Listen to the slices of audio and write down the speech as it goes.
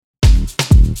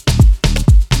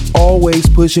Always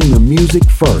pushing the music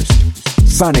first.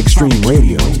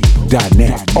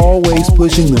 SonicStreamRadio.net. Always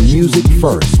pushing the music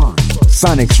first.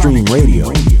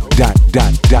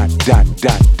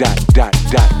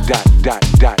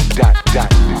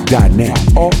 SonicStreamRadio.net.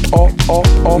 All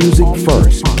music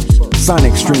first.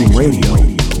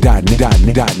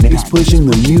 SonicStreamRadio.net is pushing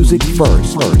the music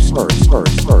first.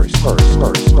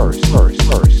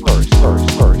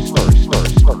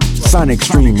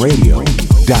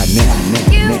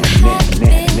 SonicStreamRadio.net. You have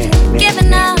been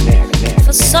giving up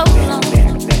for so long.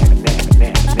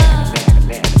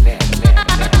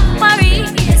 Worry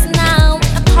is now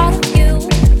a part of you.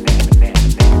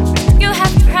 You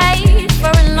have prayed for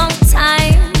a long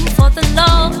time for the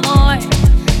Lord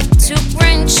to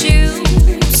grant you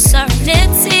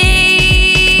serenity.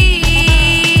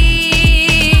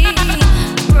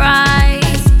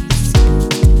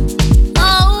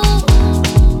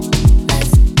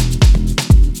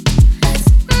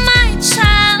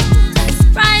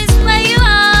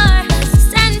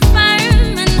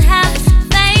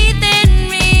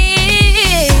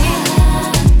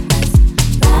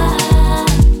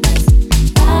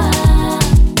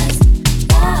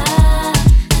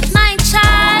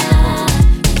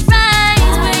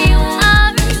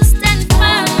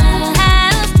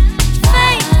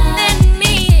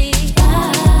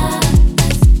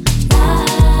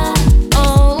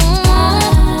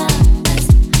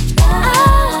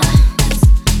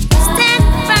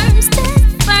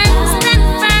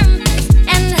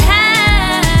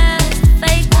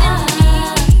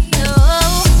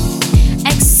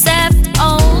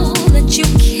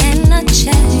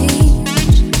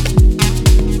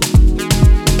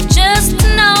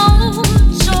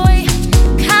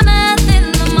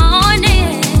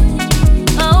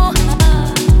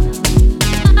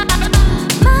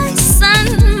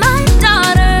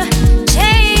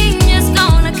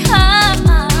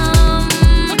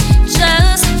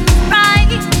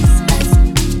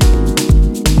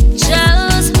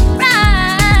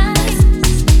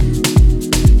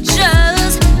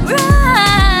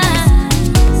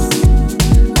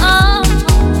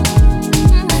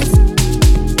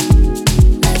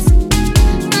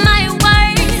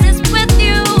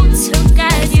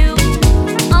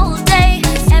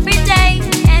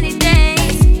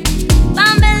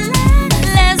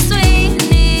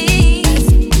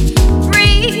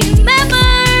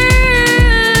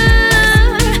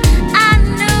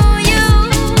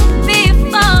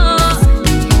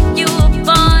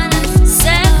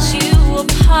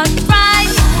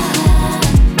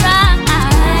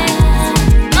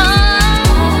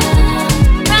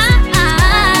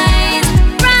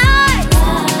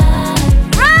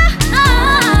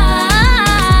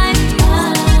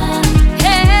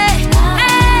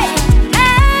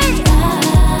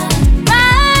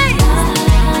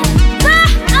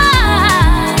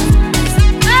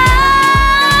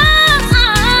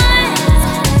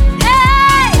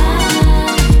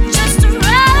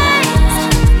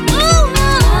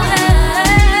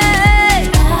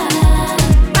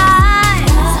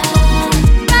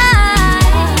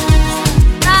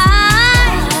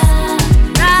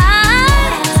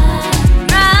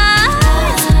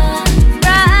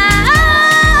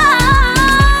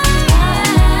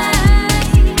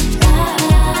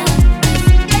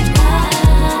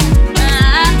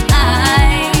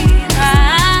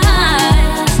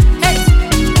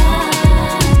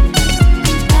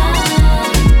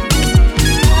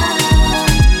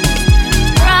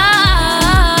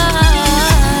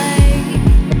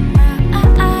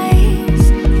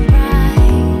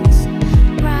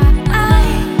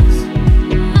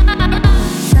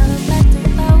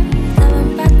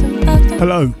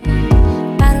 Hello.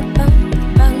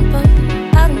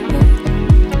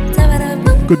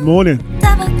 Good morning.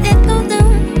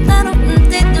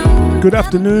 Good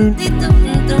afternoon.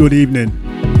 Good evening,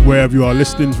 wherever you are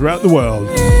listening throughout the world.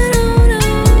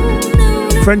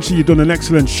 Frenchie, you've done an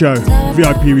excellent show.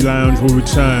 VIP Lounge will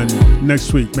return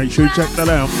next week. Make sure you check that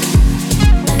out.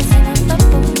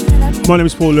 My name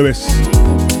is Paul Lewis,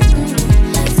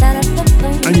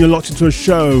 and you're locked into a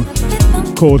show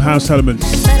called House Elements,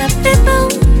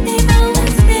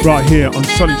 right here on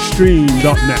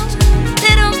SonicStream.net.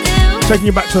 Taking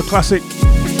you back to a classic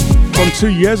from 2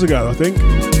 years ago, I think,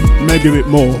 maybe a bit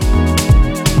more.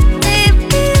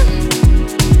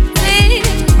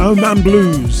 Oh Man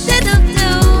Blues.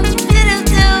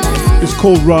 It's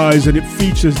called Rise and it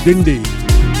features Dindy,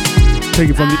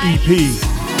 taken from the EP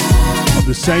of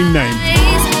the same name.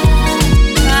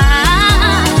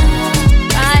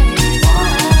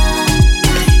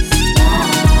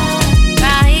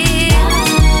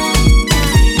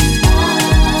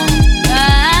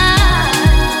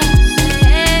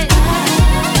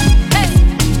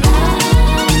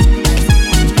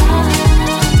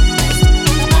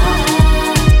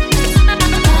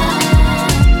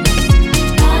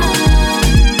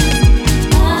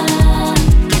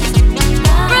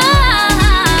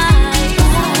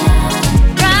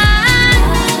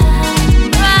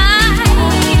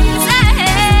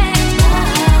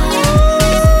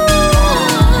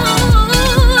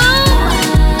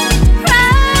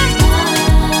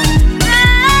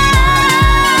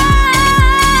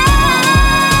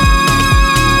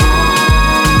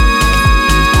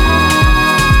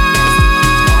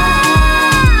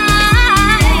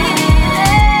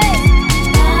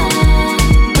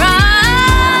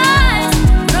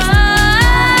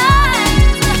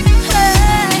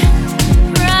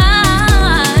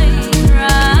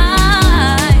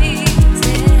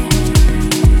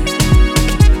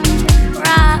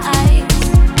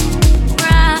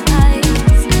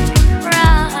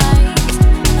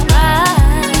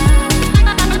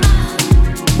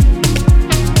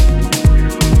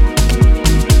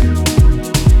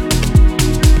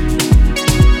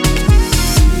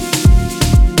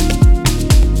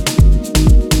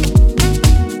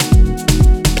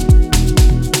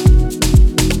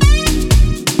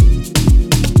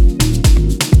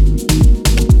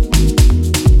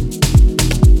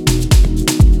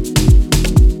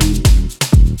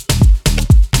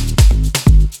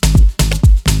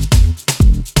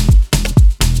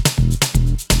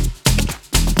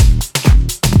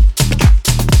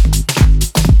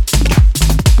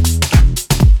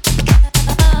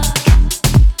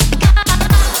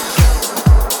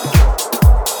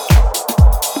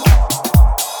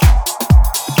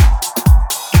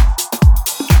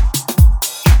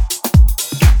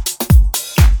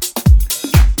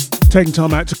 taking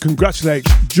time out to congratulate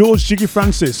George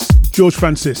Francis,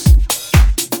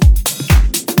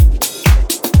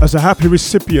 as a happy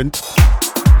recipient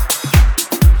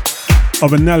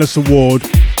of a Nellis Award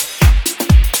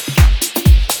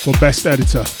for Best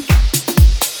Editor.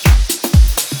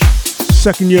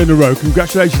 Second year in a row.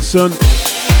 Congratulations, son.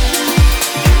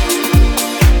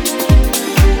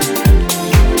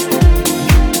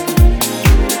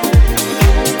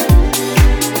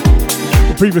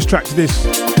 The previous track to this,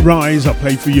 Rise, I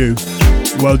played for you.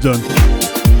 Well done.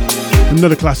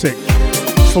 Another classic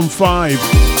from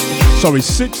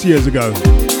 6 years ago.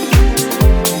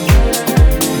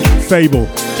 Fable,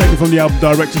 taken from the album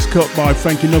Director's Cut by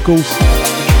Frankie Knuckles.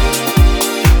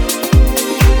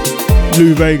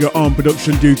 Lou Vega on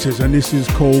production duties, and this is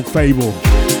called Fable.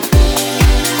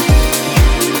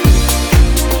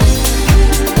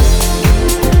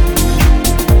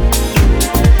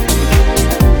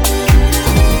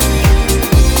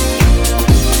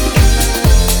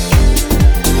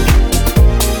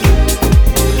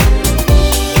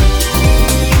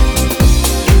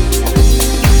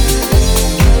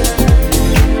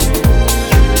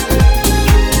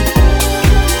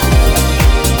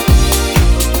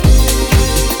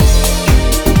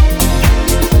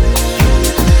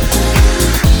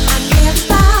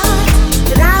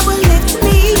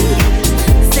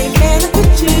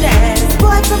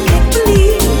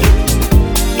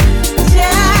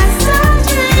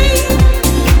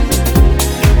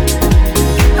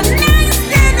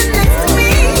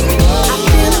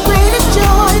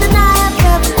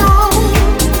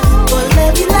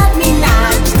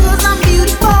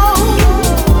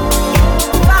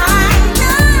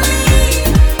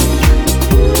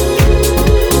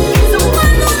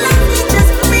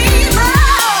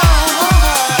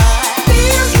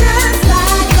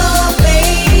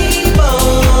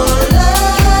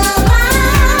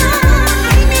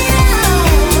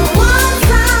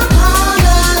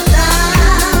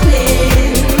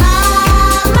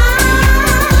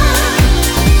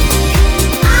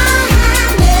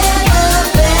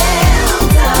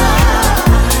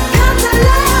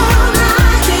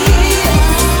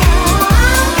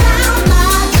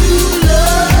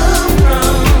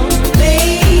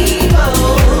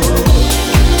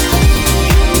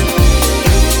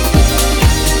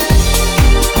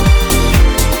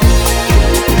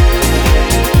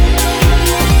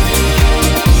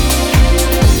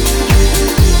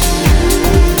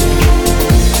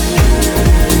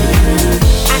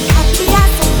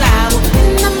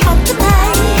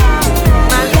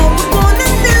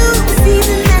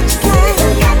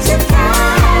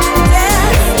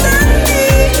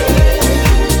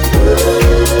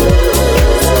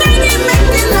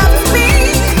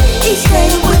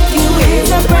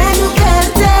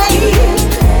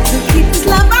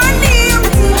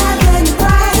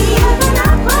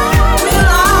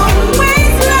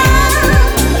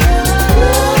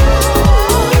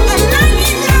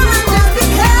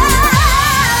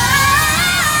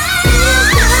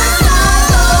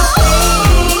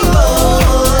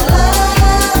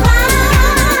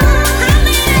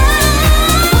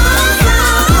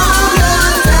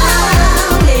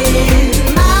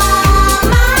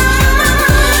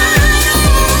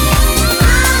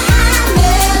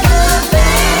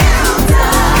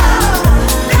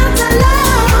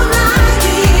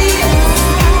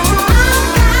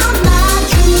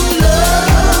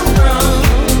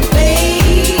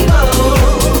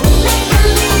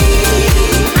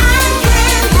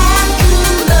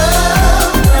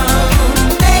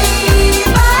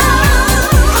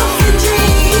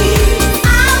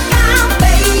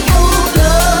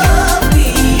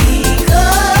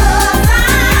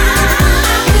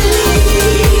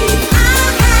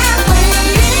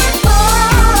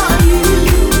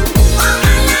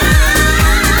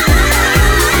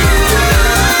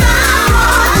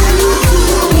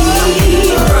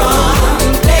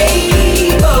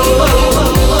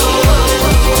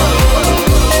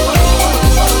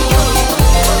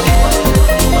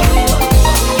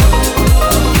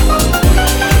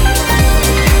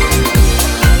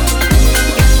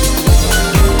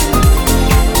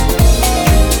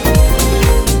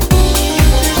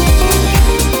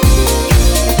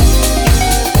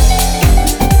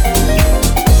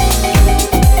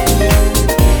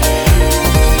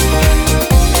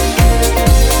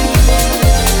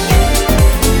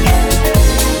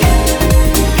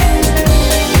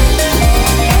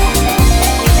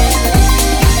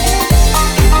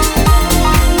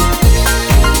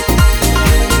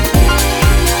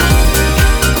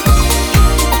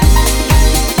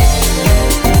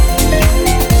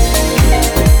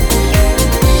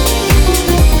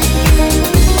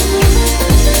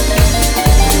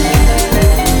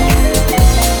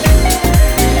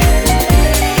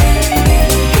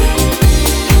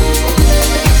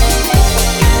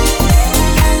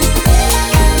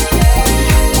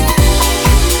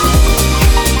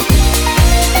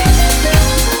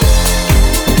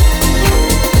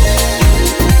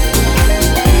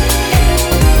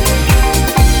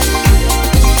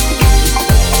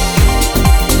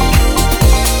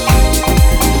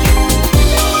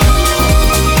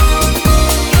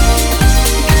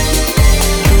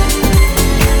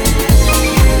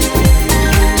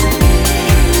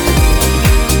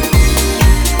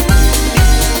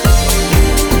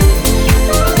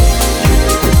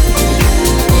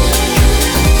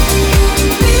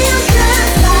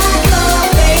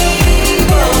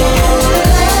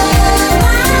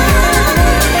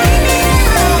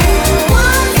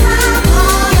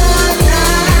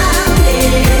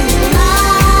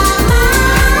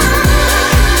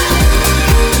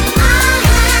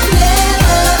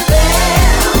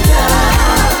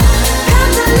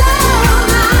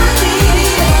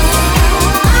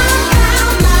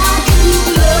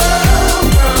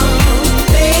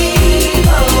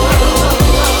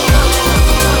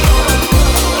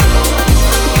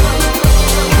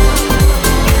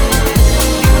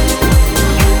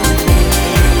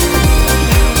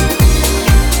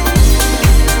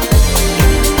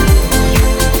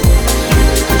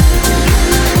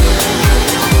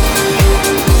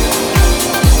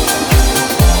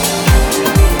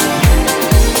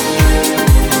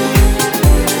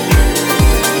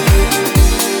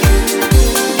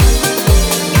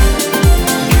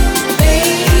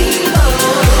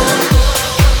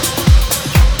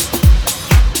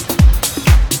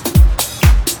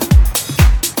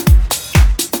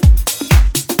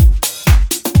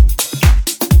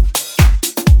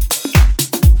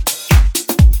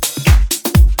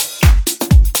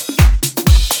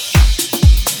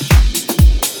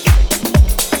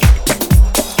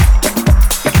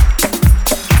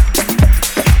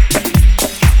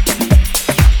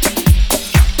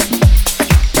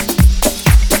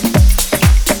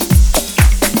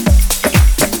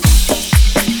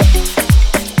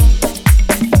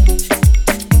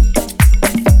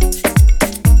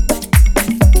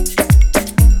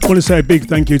 want to say a big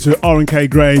thank you to R&K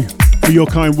Gray for your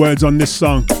kind words on this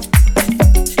song.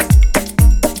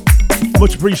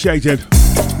 Much appreciated.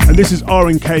 And this is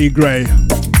R&K Gray.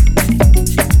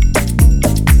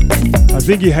 I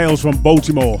think he hails from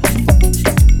Baltimore.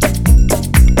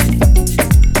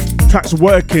 Track's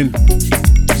Working.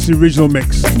 It's the original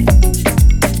mix.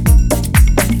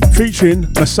 Featuring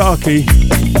Masaki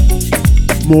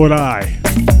Morai.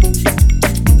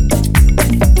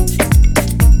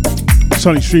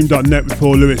 SonicStream.net with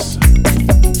Paul Lewis.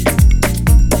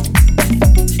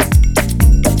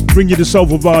 Bring you the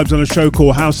soulful vibes on a show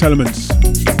called House Elements. I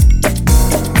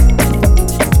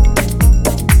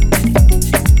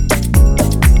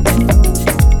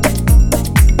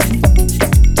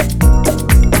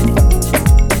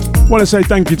want to say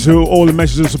thank you to all the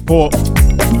messages of support.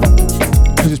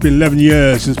 It's been 11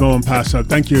 years since my mum passed, so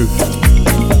thank you.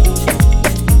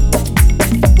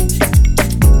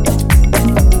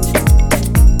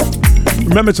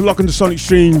 Remember to log into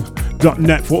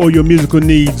SonicStream.net for all your musical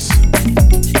needs.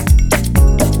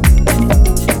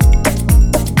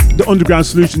 The underground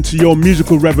solution to your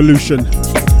musical revolution.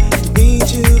 Need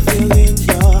you feel in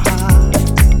your heart.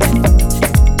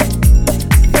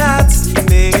 That's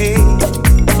me.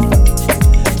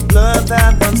 Blood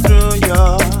that runs through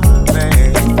your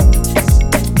veins.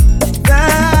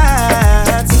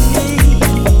 That's me.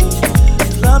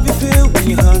 Love you feel when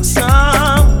you hug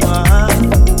someone.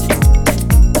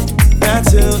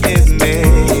 That's who is me.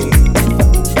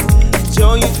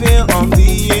 Joy you feel on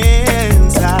the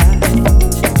inside.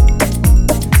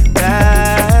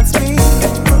 That's me.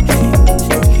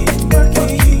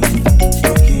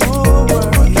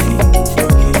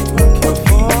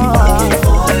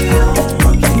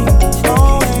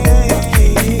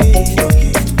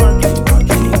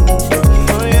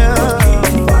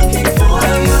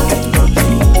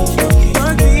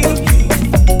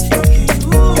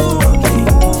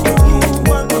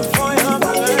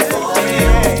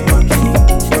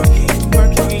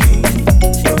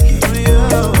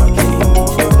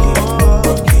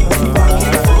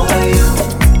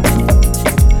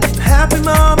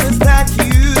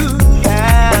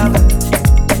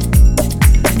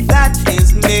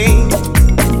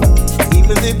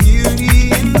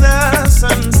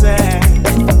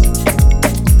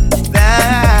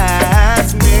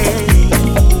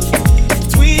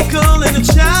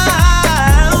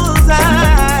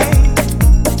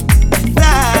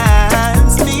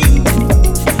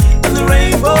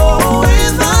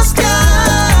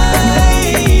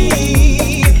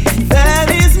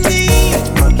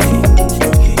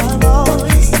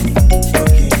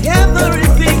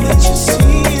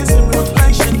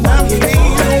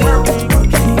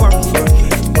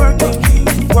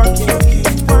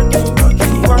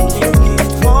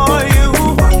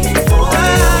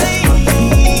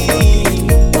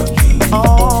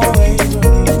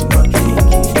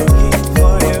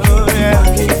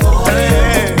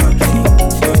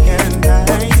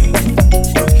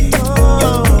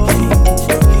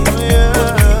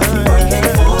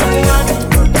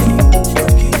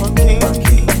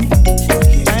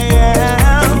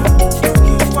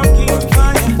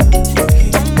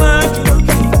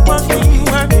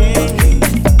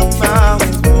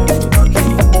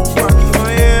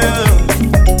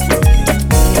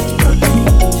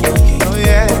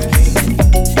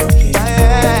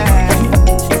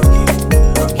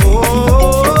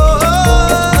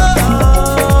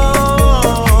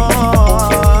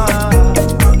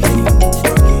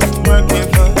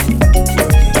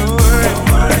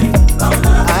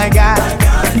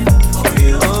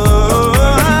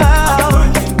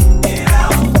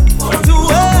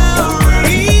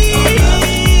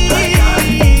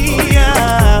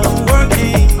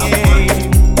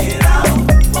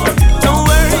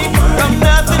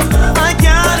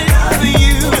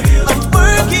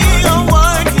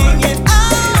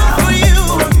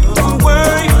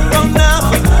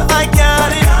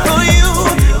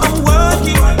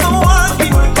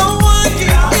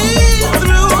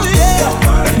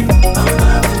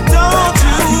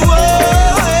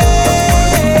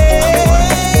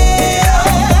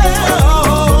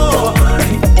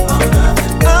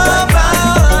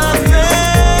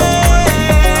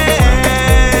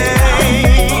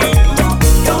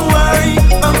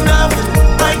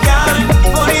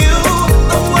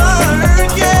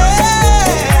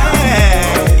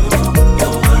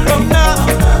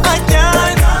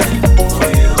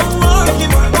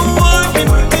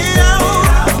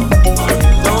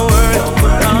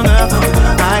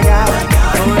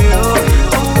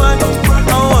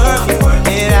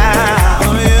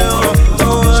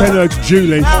 To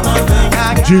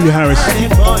Julie Harris.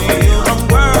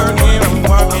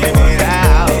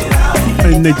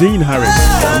 and Nadine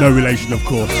Harris. No relation, of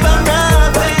course.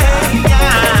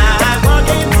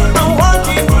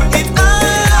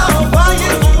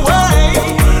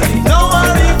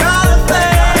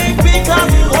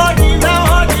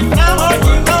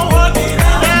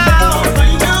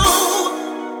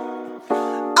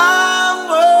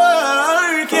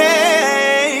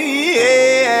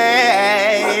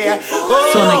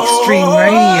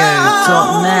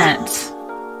 SonicStreamRadio.net.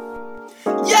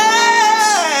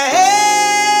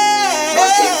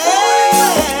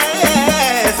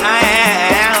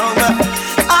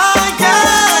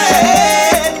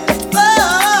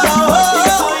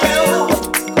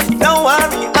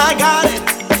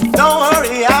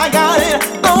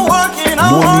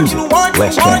 More music,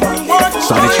 less chat.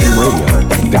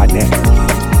 SonicStreamRadio.net.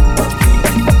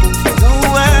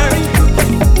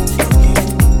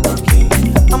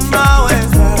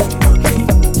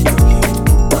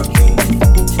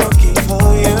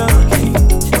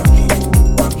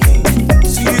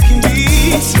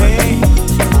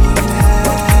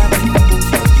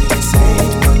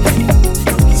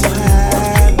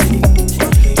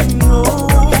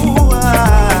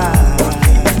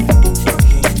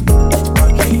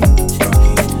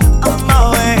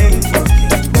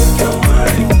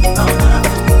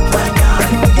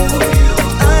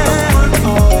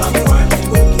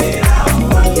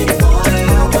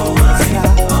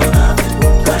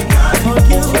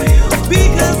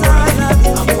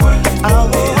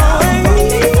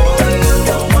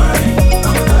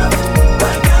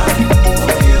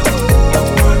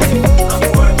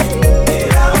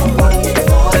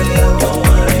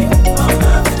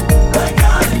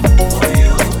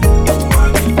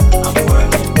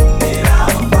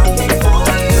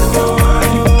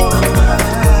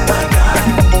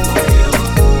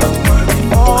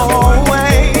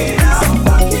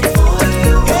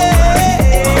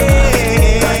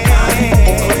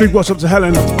 Big what's up to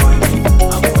Helen.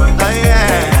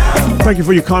 Thank you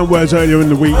for your kind words earlier in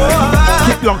the week.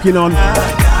 Keep locking on.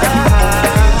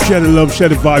 Share the love, share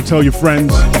the vibe, tell your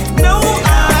friends.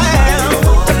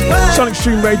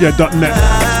 SonicStreamRadio.net.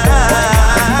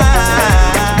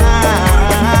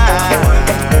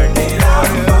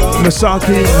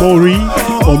 Masaki Mori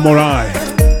or Morai.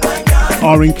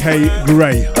 R&K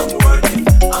Gray.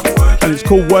 And it's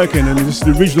called Working, and this is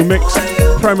the original mix.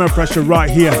 Promo pressure right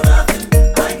here.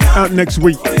 Out next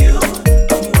week.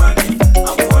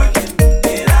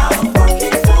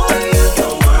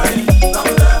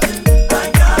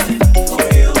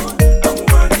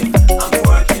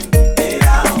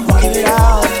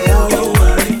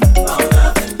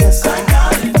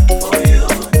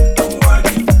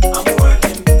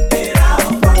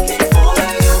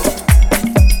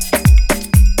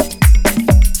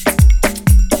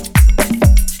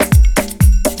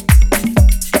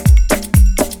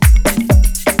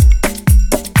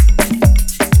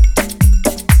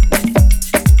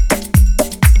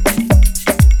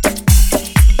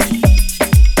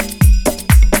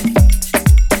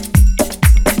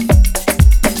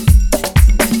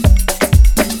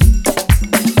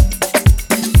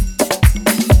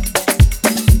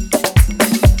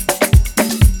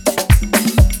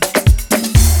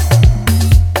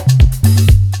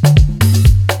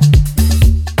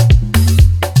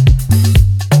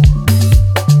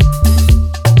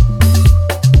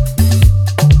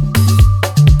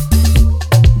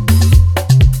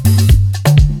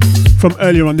 From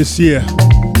earlier on this year,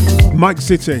 Mike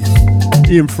City,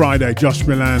 Ian Friday, Josh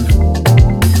Milan.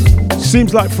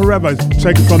 Seems like forever,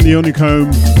 taken from the Honeycomb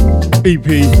EP,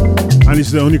 and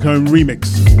it's the Honeycomb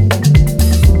remix.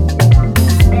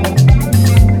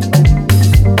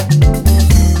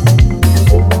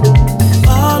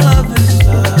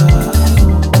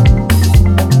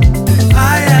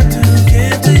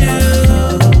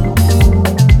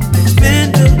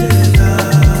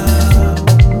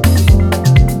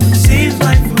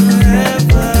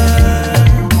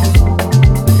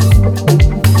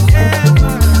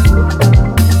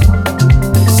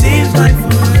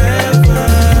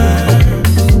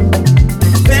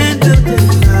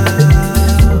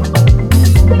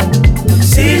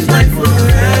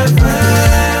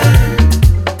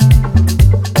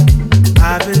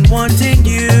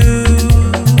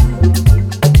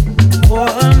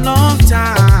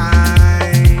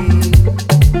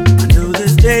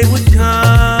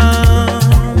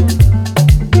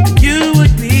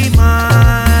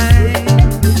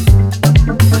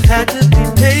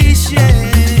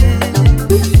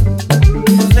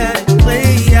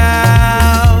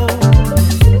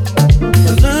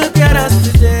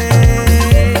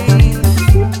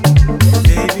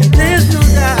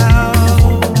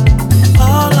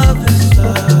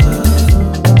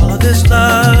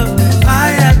 Love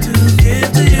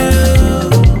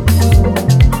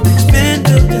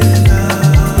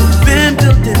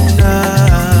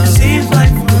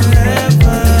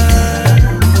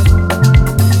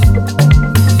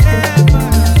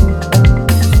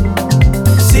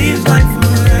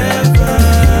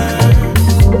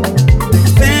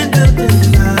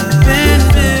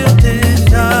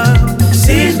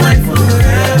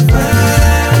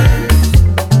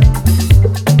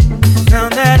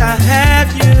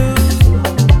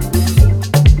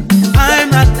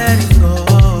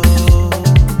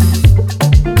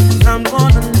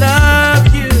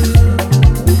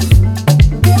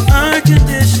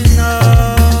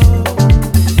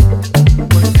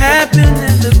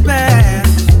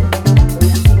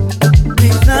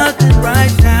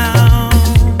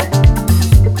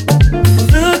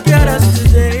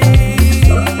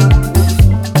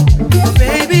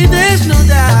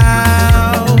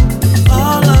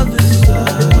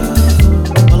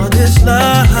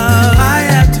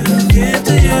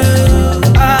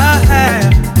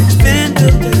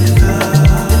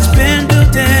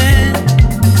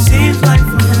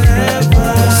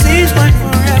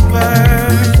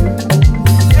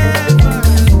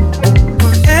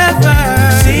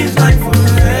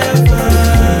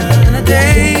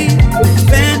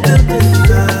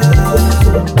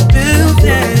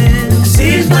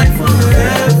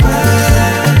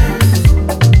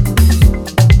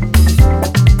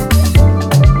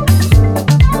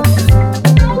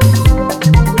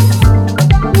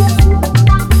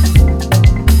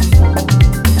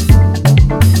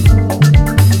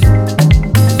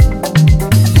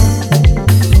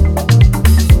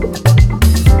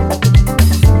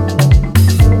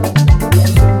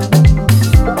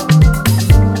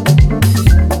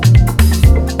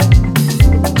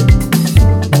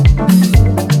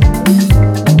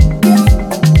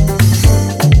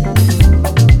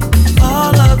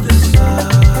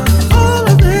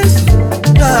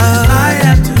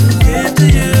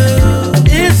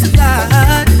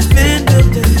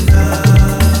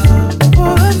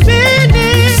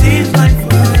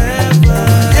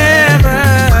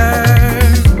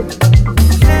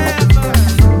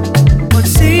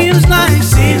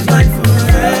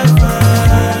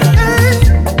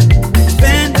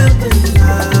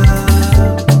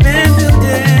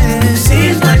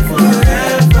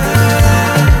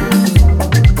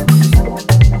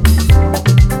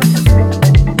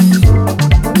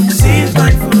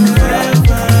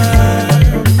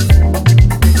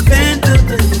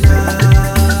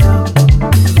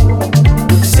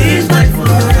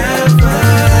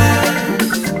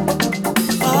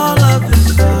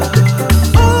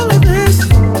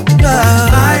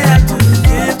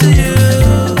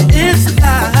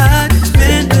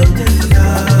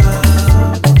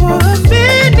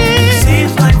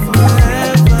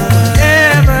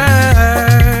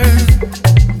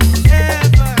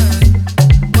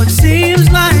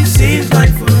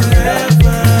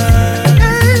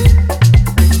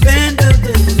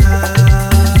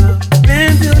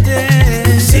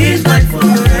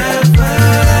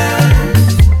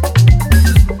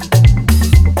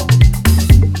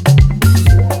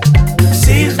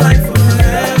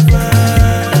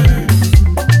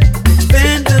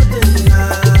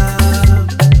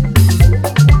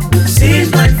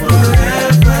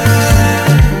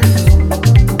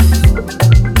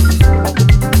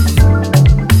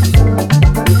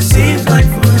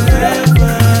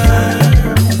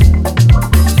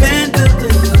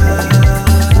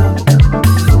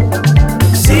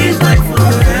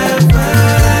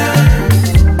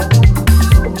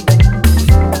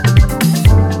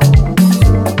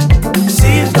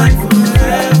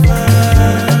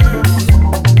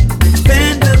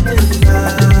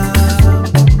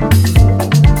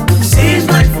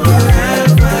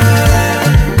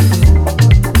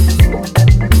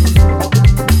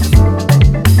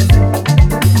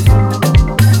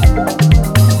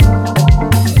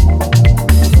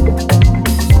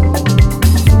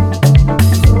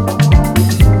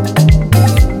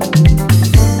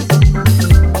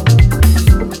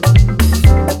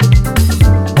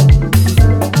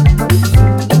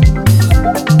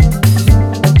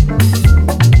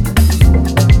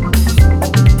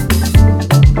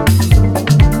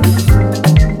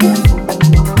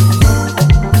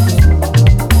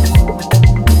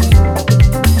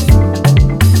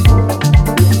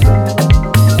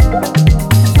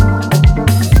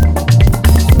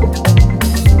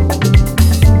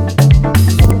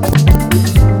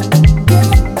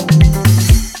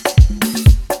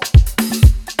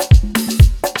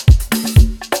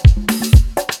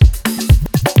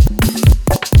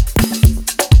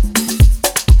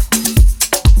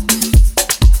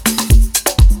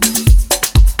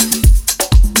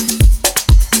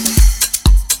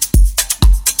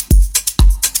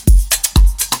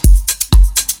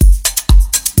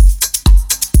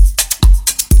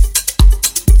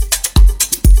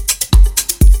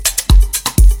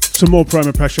some more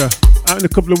Promo Pressure out in a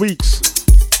couple of weeks.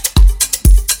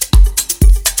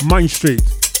 Main Street,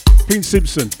 Pete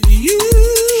Simpson,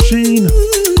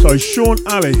 Sean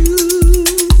Alley.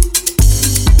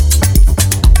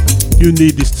 You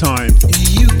need this time.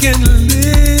 You can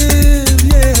live,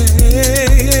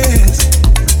 yes.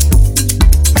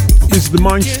 This is the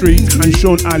Main Street and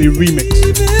Sean Alley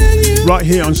remix right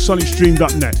here on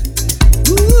sonicstream.net.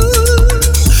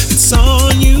 It's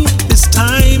on you, this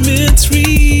time it's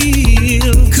real.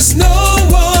 'Cause no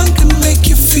one can make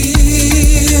you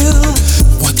feel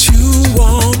what you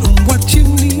want and what you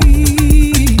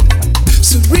need.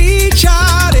 So reach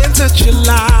out and touch your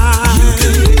life. You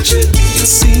can reach it. It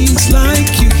seems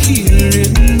like you hear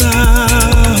it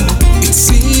now. It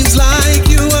seems like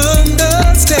you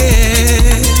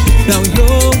understand. Now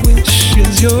your wish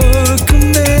is your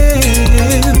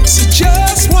command. So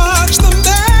just watch the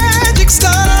magic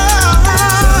start.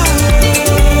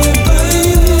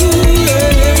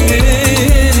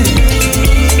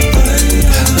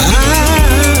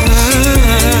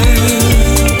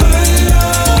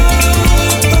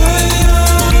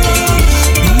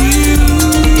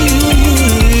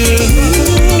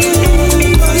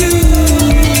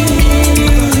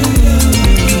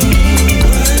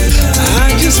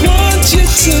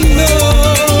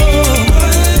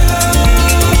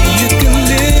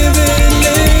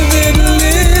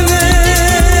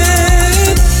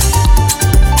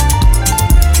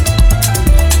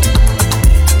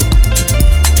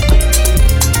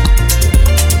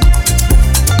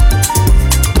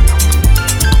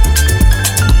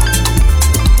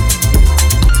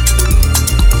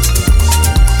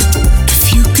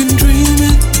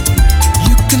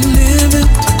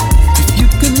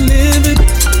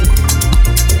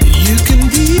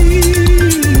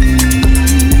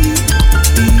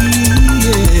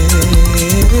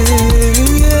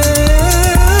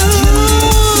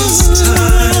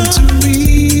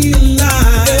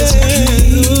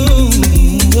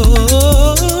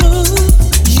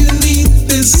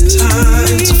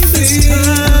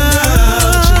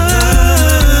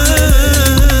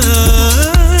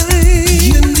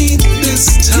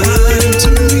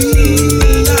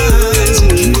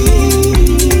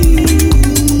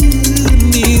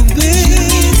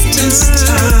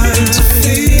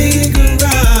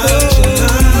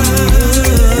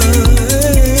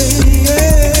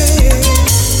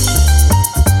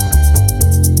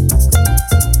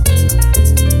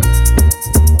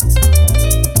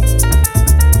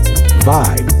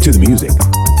 Vibe to the music.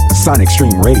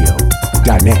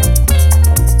 SonicStreamRadio.net.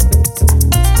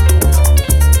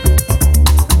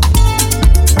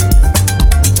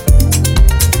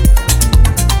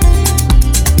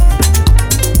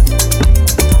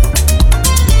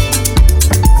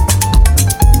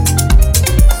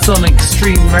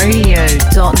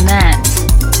 SonicStreamRadio.net.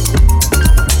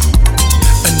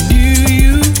 A new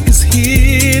you is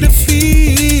here to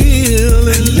feel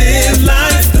and live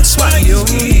life. That's why you're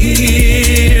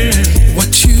here.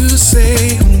 What you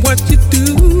say and what you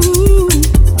do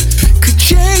could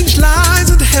change lives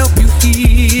and help you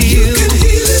heal. You can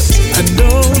heal it. I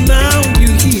know now you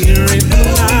hear it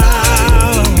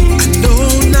now. I know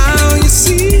now you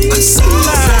see the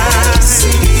light.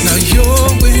 Now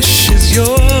your wish is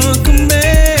your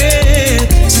command.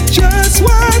 So just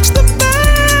watch the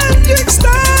magic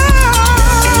start.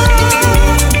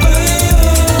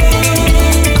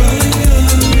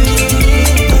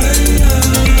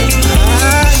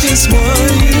 I just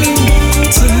want you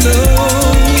to know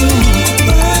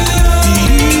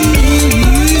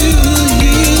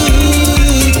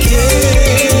you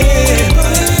care.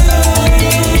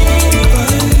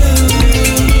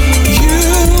 You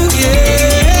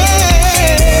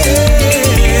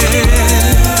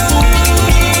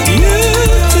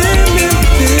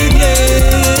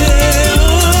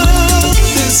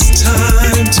This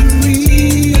time to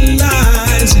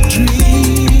realize a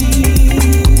dream.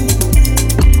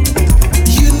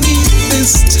 You need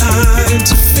this time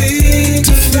to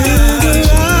figure out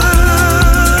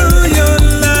your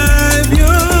life,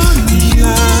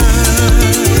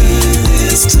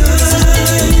 This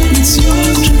time it's your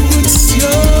dream, it's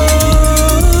yours.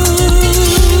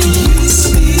 You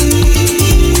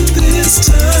see, this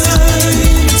time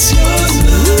it's your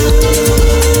love.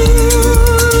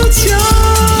 It's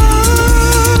yours.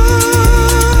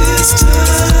 This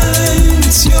time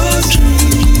it's your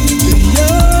dream.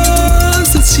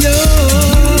 Yours, it's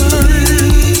yours.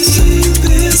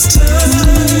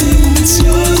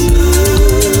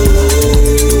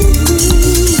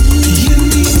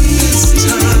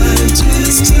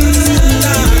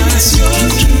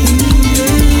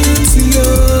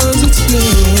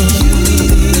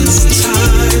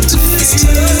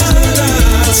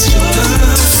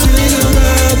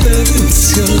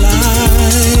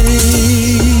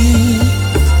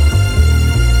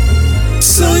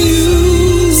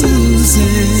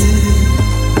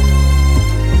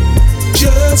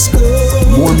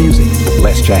 More music,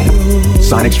 less chat.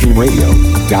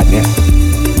 SonicStreamRadio.net.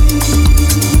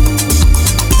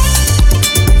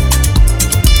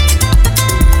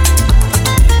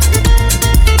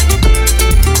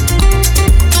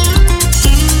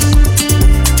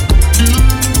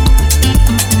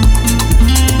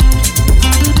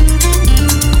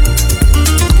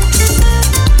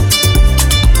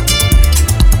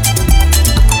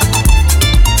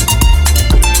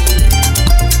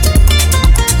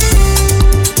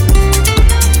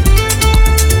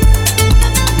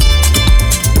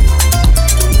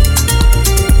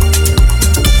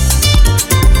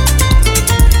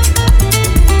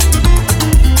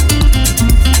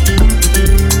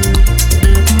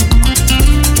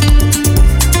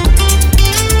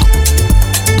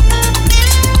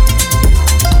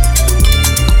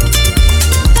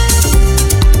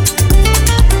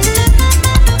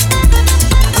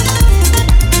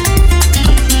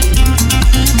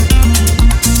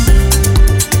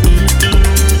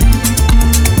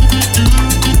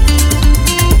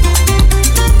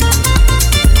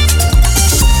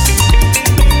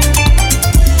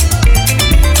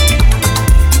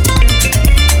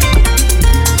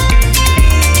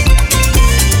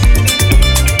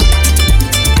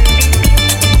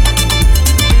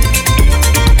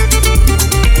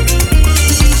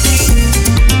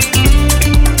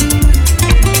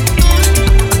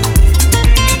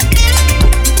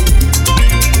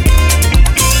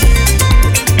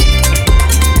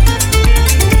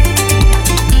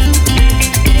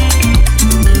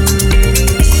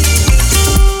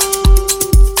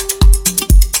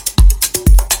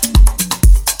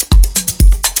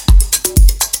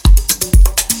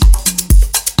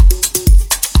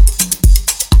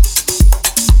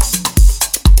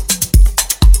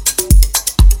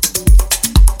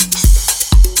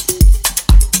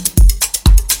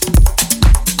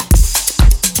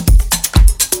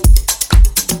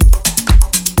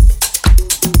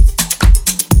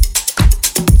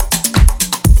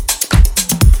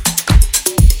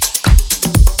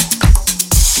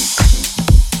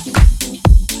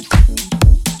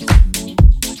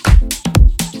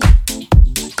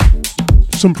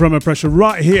 Some promo pressure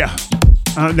right here,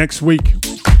 out next week.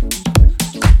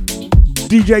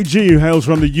 DJ G, who hails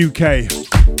from the UK.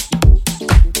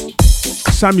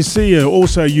 Sammy Sia,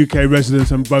 also a UK resident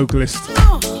and vocalist.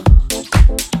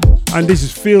 And this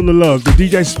is Feel the Love, the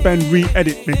DJ Spend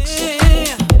re-edit mix.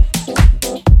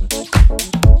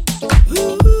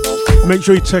 Make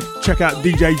sure you check out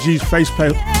DJ G's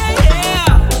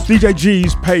DJ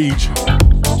G's page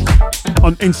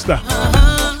on Insta.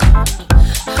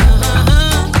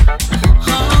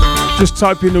 Just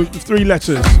type in the 3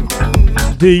 letters,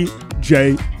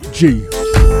 DJG.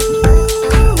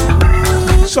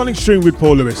 Sonic Stream with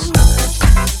Paul Lewis.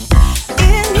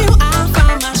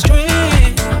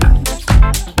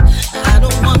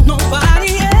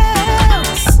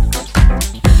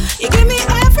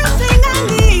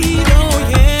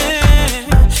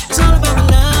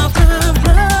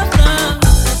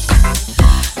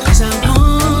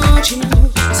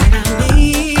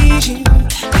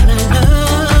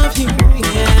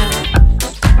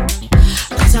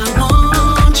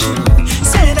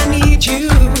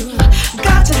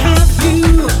 Got to have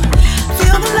you.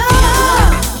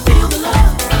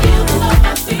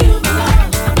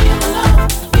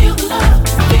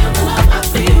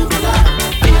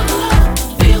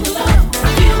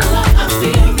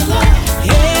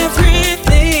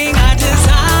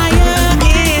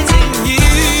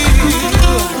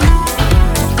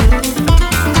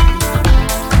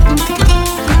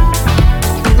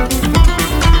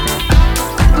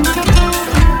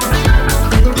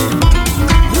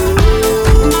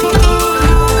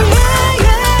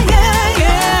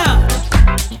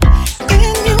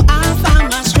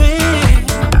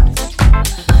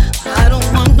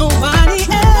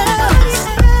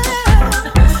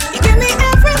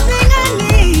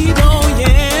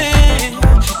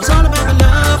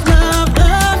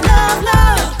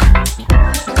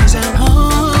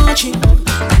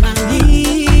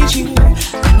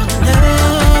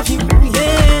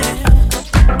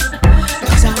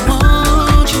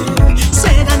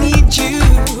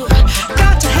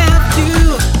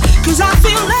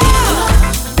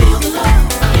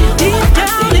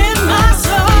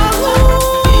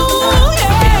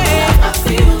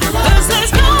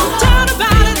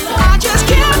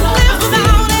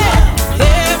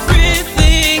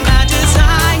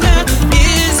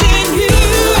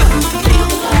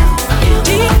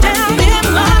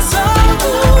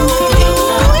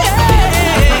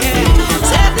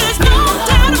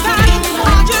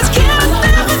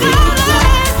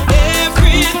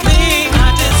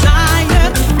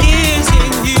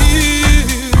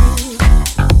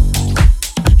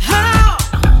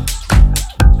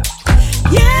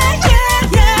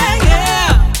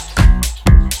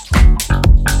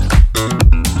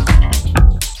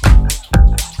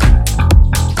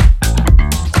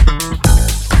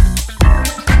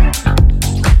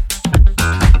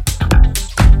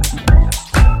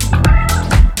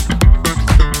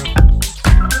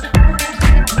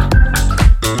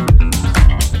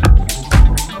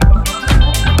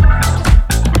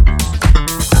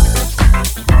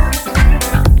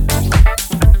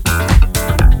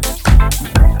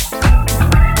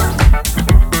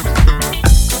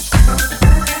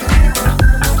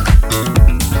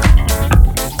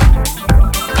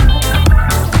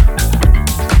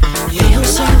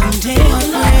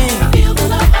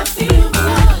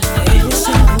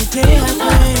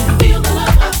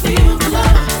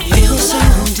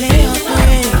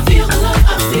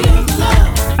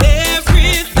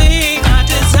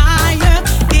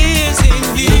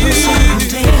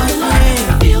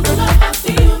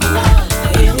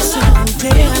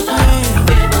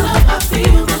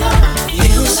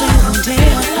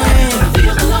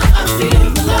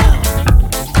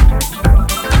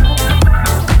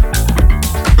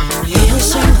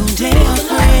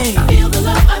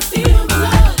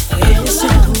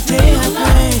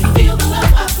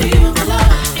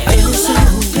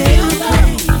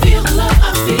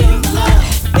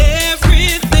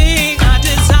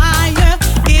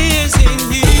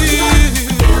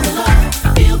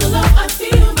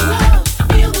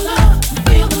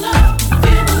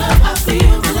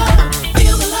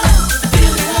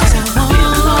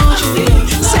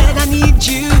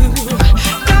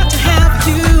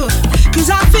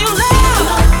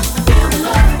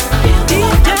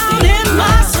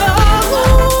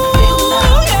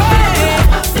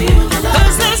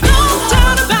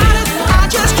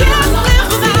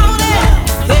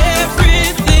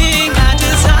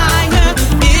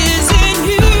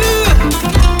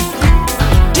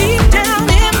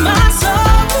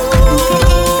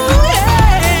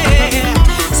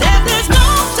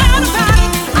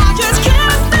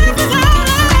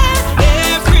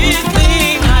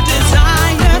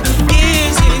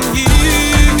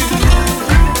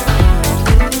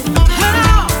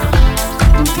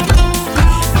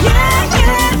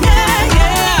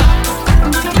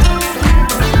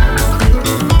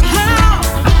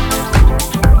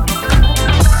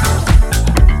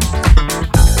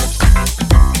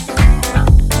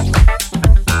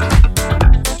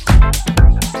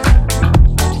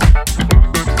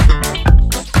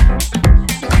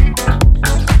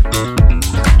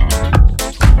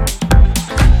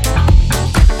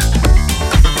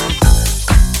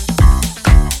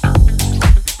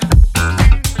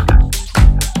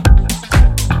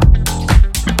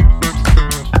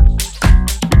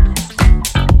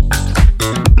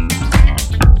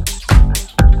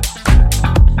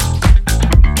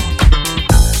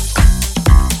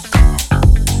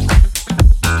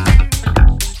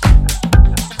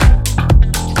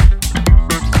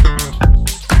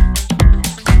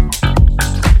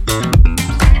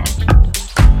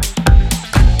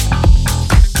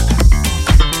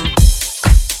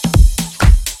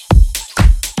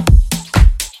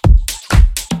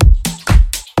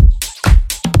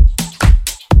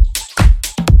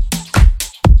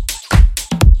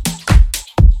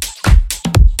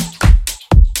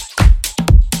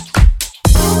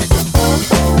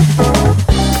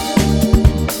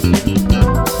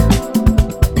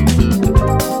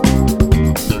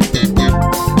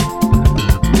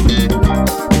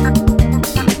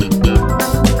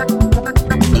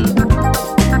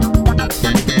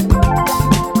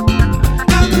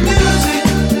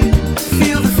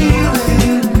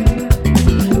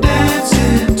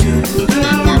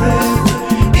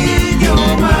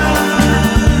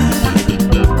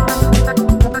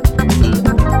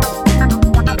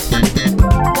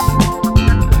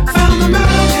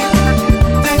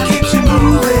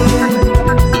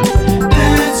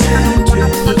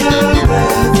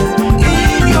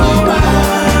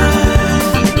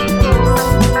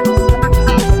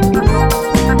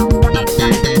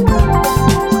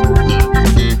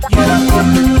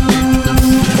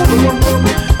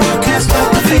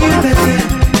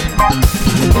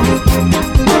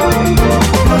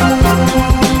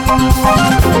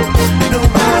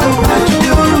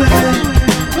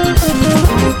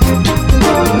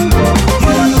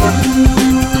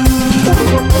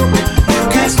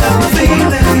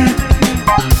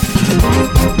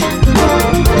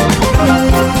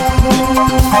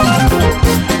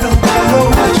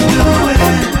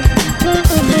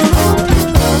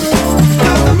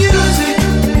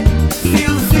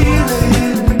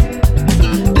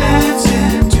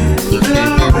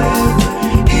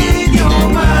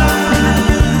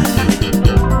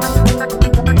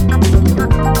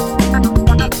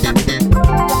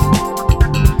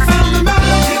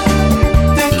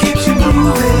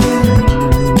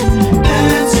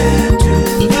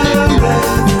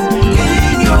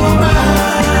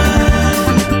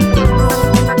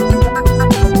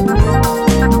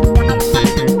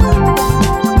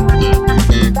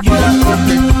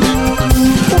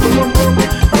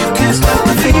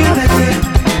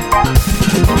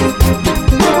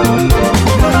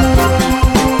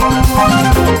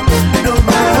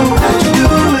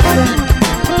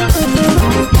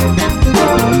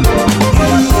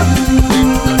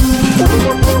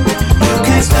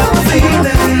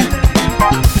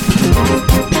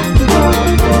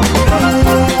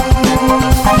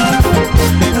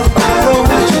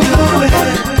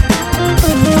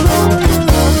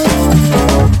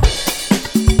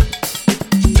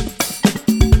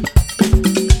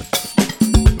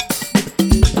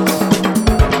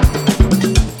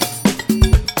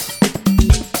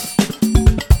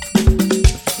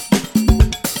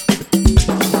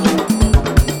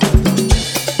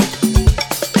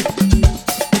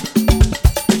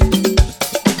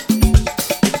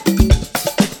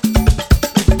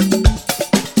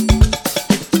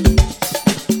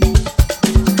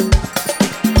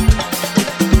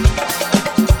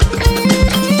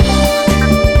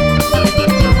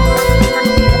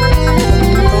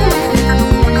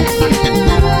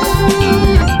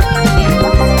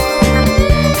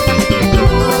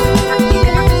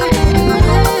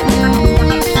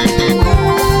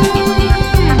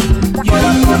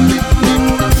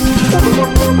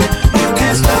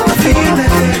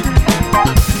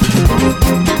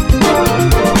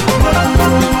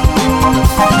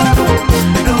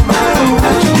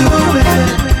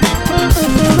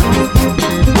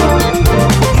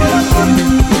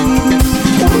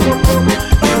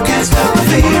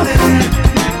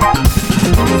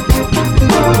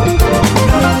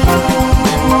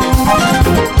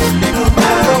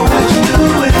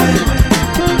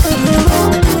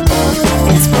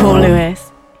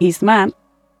 He's the man.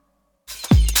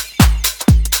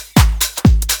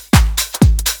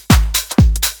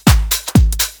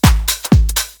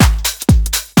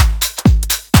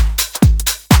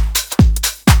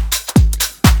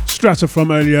 Strata from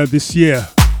earlier this year.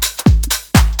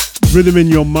 Rhythm in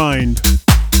Your Mind.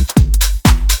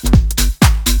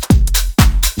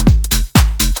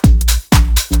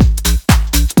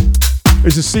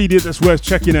 It's a CD that's worth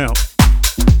checking out.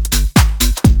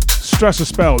 Strata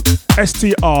spelled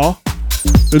S-T-R,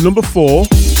 the number 4,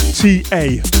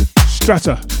 T-A.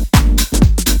 Strata.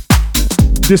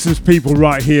 Distance People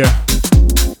right here.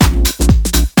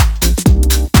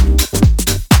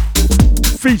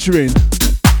 Featuring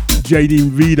Jadine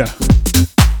Vida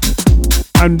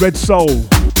and Red Soul.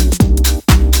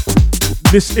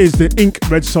 This is the Ink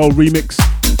Red Soul remix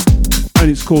and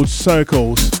it's called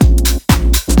Circles.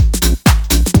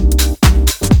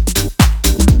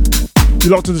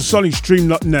 You're locked to the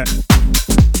SonicStream.net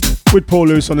with Paul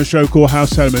Lewis on a show called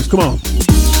House Elements. Come on.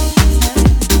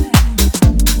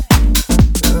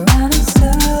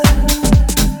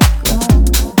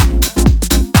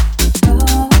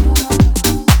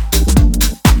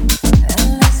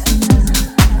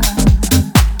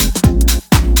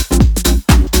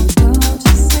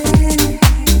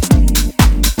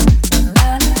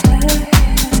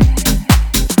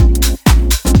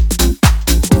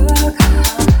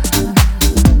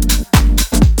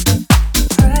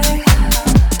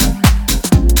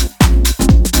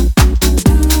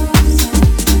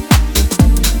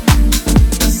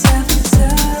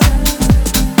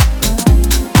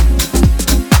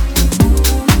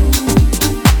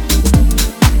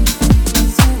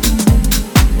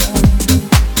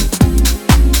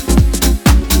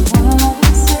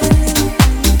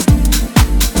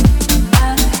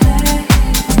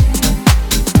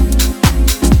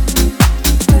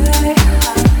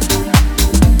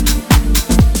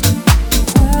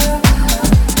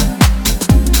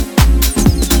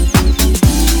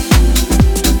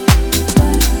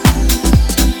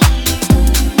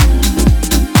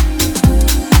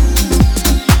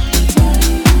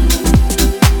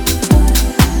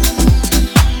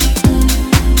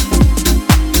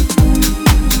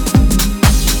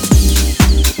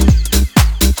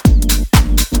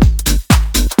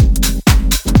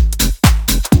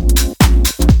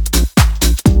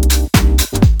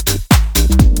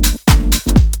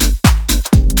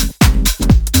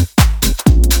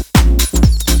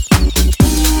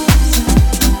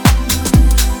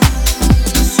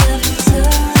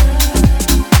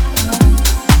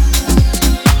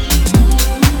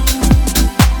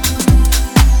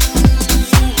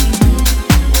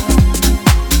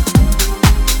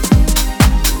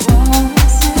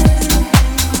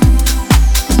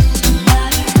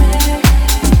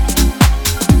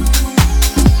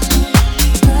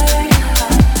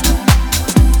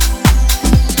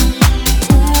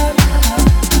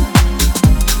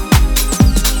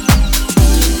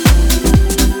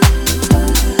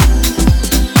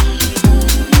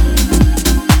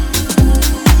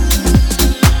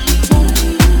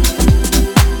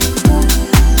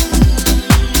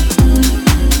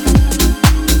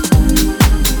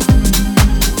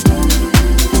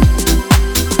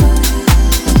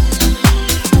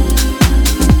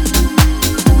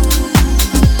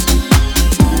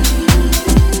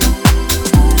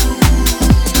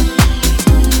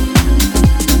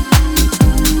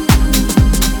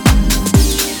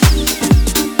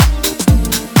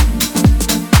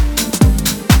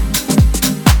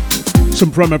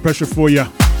 Some promo pressure for you.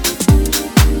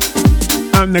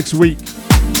 Out next week.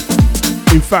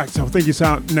 In fact, I think it's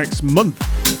out next month.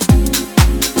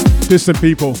 Distant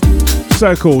People,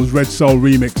 Circles, Red Soul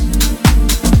remix.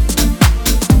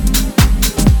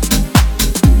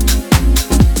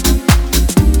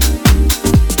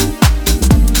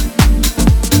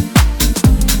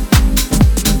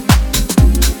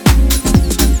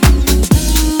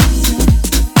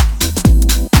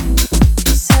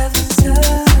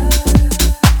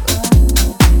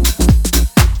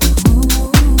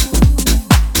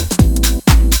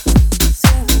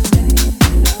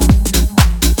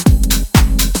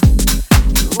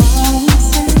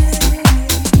 Say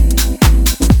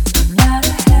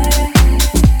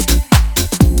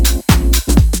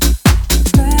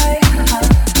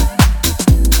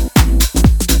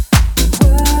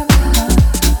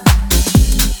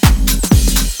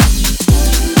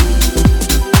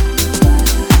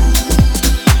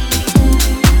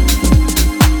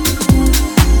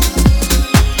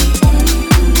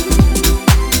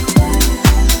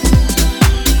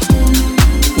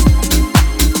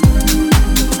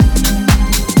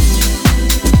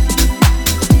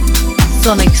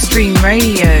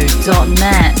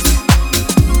sonicstreamradio.net.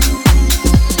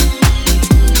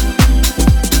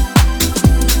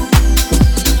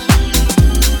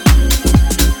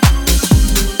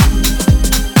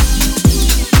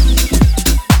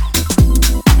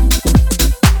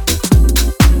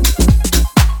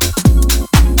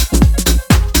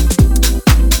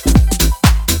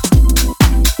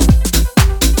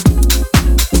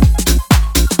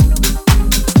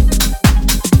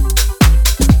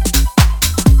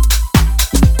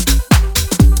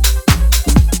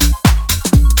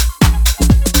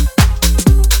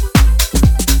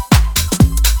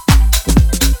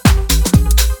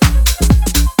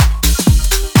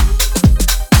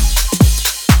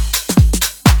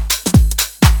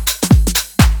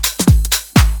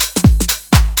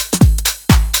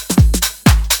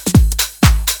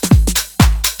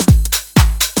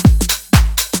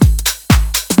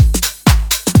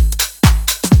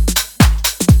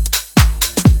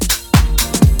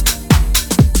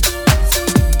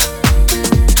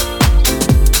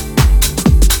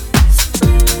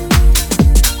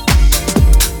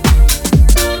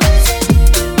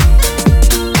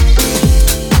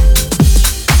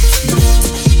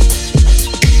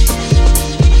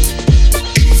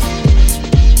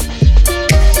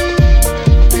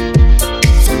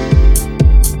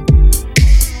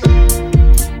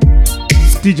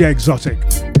 DJ Exotic.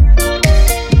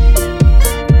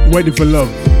 Waiting for love.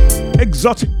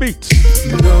 Exotic beats.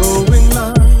 Knowing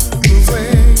love the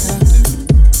way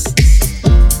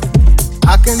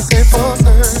I can say for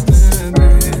certain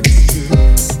that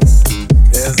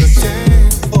there's a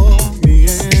chance for me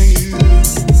and you.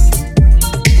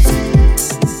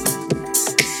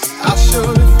 I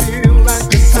surely feel like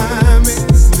the time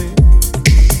is late.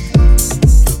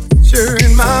 Sure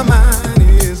in my mind.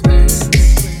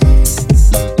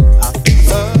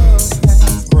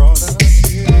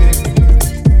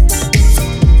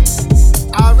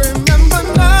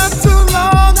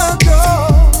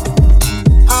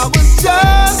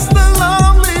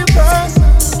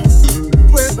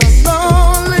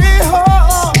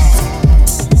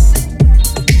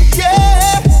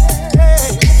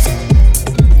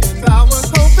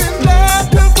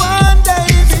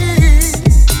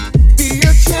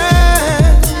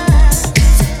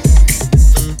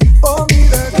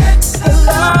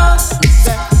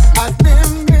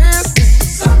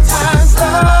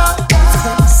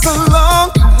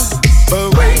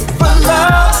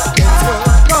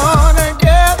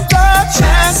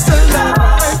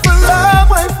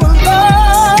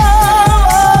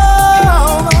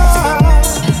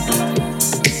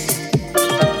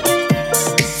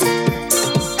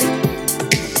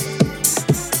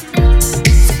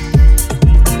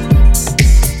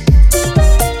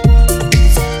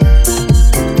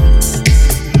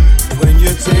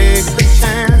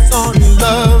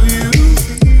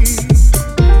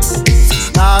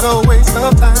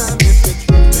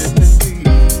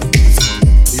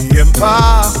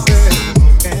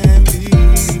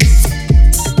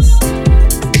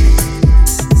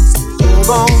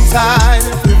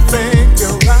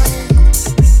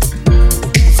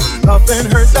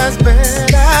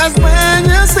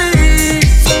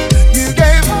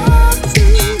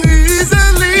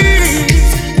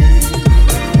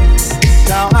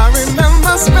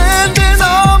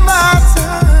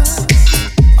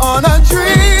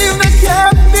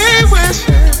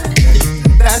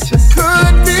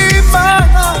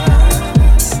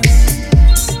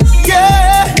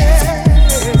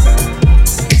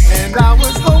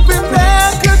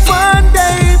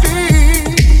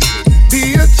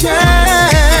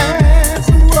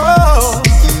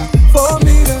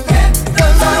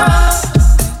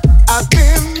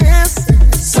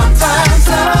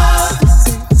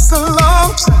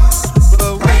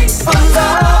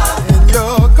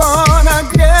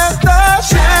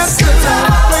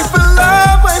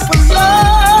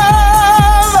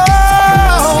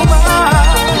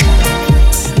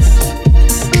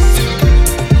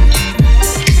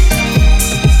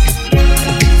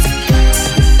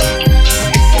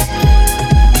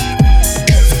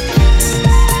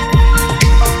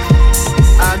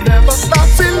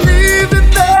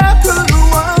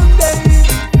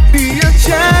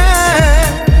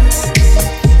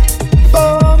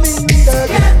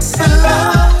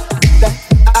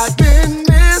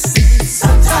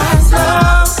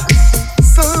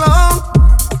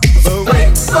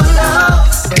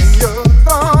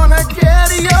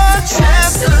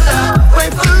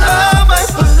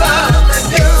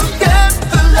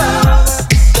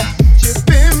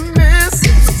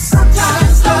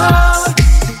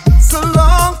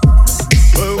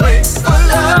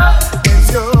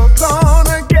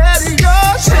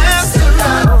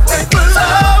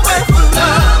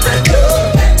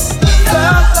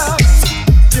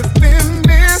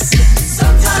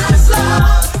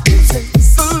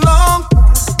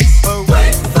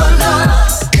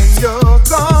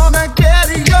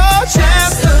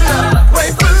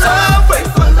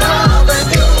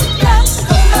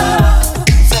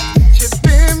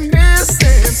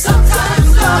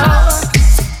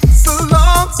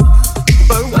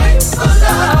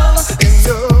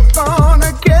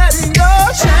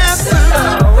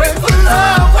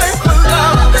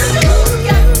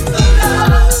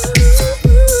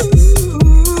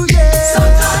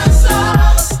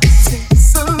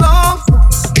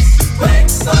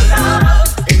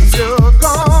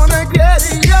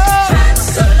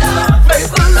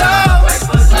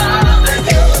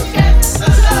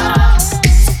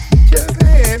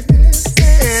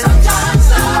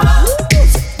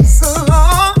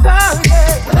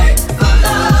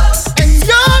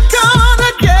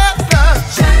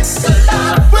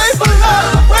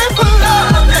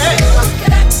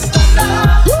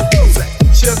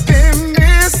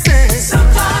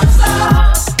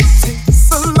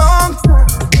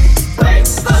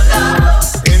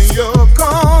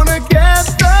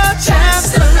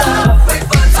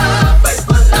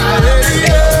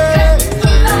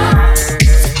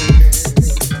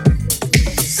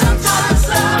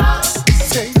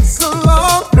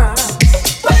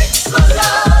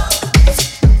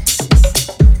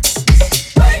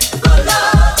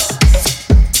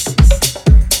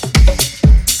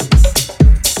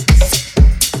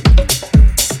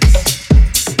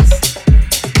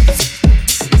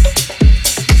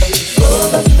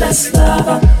 best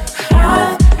lover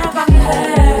I ever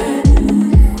had.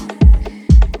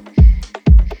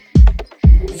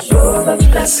 You're the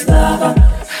best lover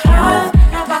I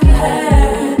ever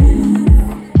had.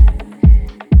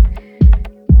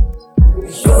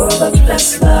 You're the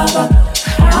best lover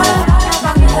I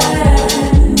ever had.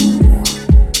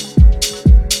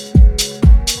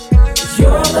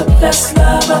 You're the best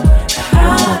lover I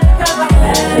ever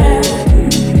had.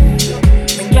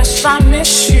 And yes, I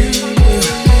miss you.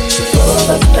 You're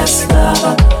the best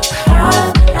lover I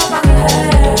ever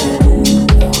had.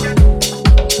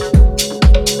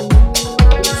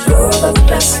 You're the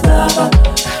best lover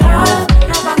I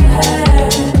ever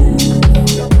had.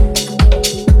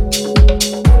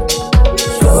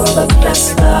 You're the best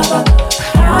lover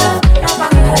I ever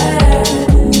had.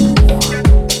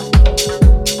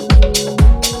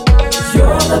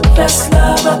 You're the best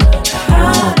lover I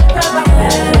ever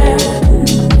had.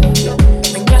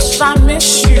 And yes, I miss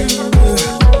you.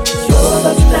 You're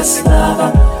the best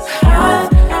lover I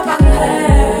ever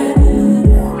had.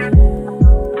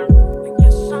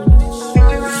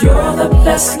 You're the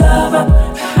best lover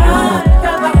I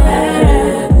ever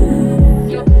had.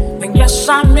 And yes,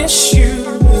 I miss you.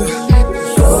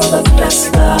 You're the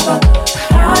best lover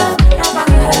I ever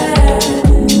had.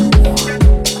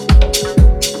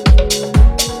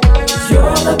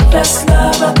 You're the best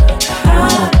lover I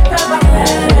ever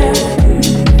had.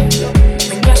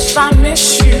 And yes, I miss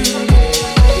you.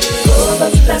 You're the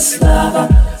best lover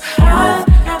I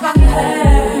ever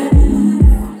had.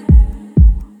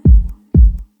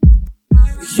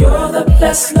 You're the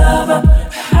best lover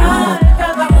I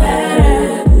ever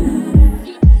had.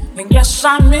 And yes, I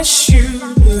miss you.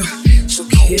 So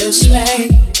kiss me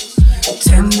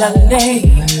tenderly.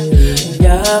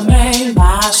 Love me,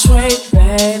 my sweet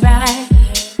baby.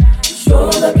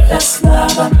 You're the best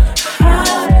lover I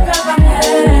ever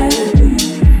had.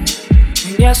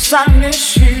 And yes, I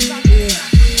miss you.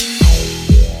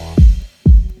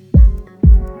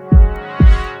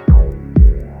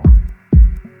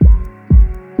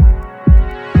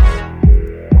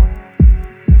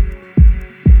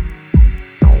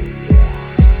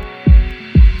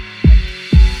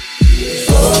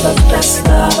 Best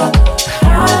lover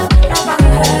I ever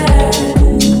had.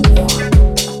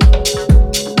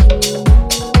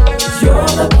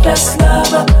 You're the best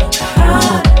lover I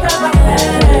ever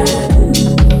had.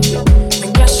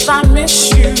 And yes, I miss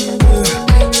you.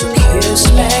 So kiss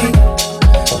me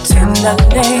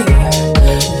tenderly.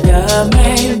 Love me,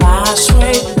 my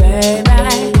sweet baby.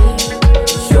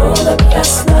 You're the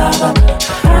best lover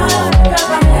I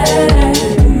ever had.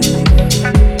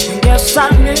 And yes, I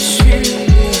miss you.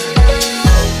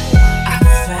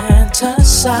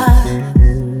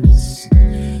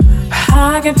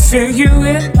 I can feel you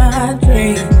in my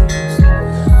dreams.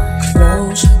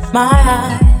 Close my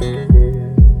eyes,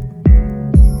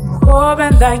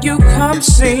 hoping that you come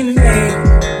see me.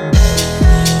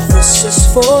 This is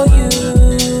for you,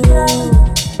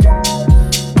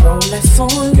 only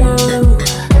for you.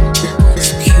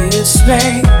 So kiss me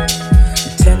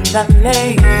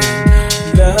tenderly,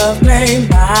 love me,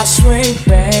 my sweet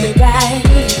baby.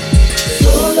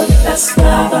 You're the best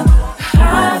lover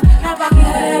I've ever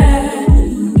had.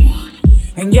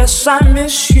 And yes, I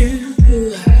miss you.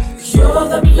 You're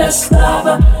the best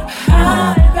lover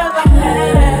I've ever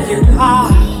had. You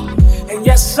are. And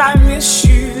yes, I miss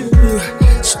you.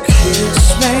 So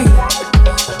kiss me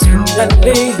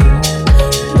tenderly.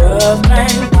 Love me,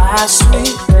 my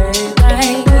sweet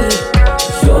baby.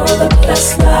 You're the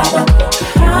best lover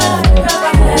I've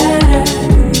ever had.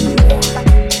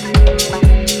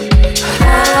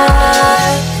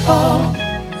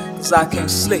 Cause I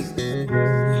can't sleep.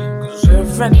 Cause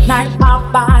every night my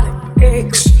body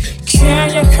aches. Can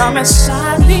you come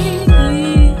inside me?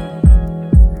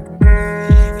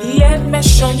 Let me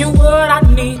show you what I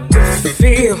need to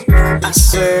feel. I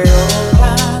say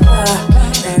over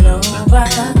and over.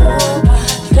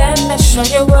 Let me show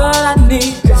you what I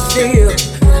need to feel.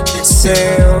 I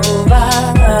say over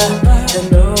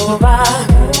and over.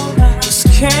 Cause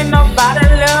can't nobody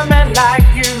love me like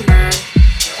you.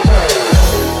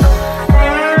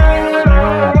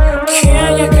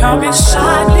 Can you come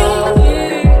inside me,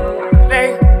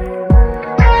 babe?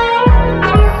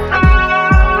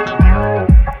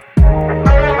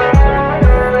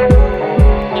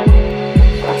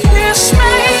 Kiss me,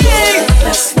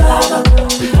 best lover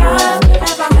I've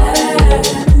ever had.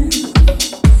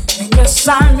 And yes, I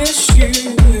miss you.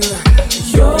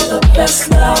 You're the best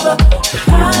lover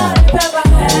I've ever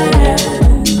had.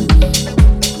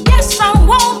 Yes, I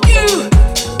want you.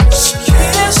 So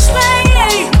kiss me.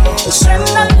 Send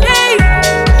the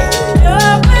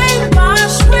love me, my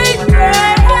sweet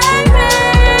baby.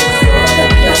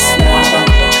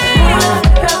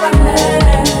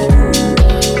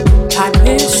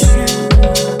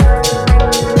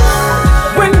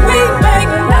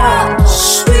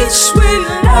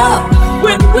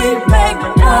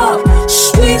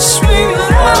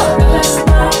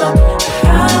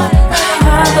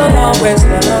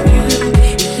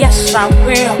 yes I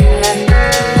will.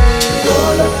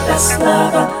 You're the best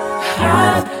lover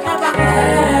I've ever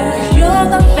had. You're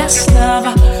the best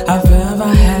lover I've ever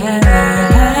had.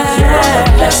 You're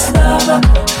the best lover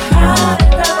I've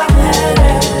ever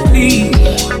had.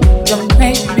 Please, don't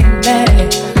make me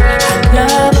mad. I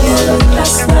love you, the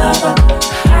best lover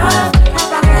I've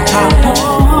ever had. I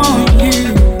want you.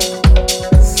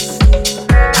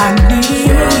 I need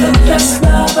you, the best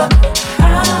lover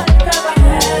I've ever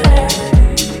had.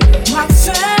 My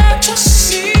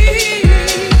fantasy.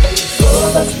 You're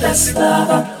the best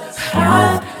lover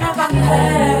I've ever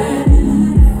had.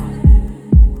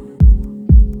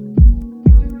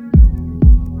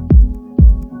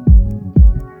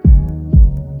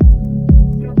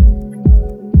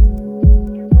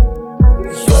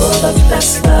 You're the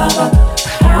best lover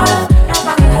I've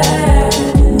ever had.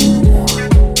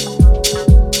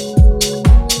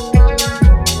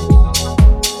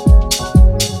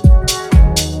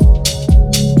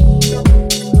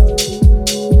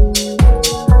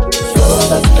 You're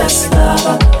the best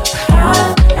lover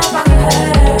I've ever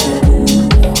had.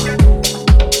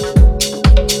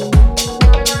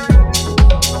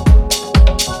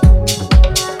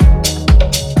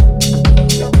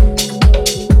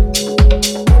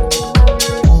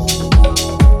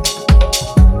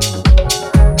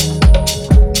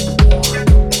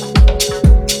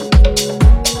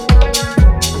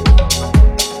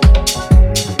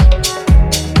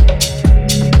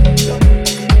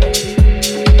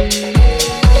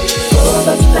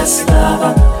 Best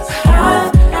lover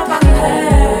I've ever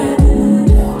had.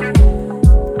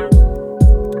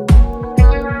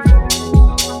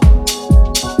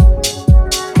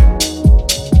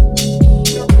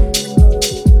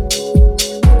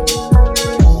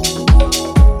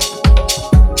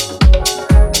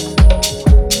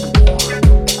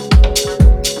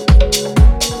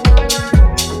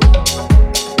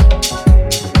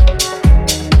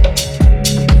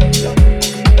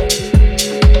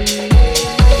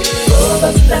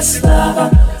 Best lover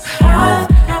I've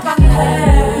ever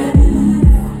had.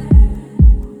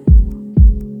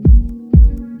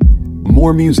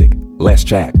 More music, less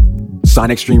chat.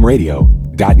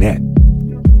 SonicStreamRadio.net.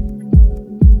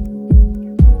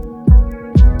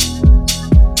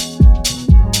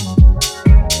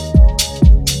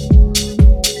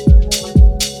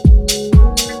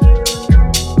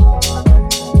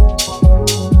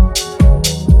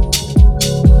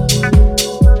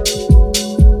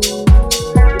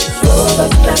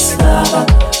 Best lover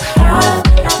I've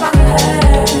ever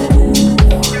had.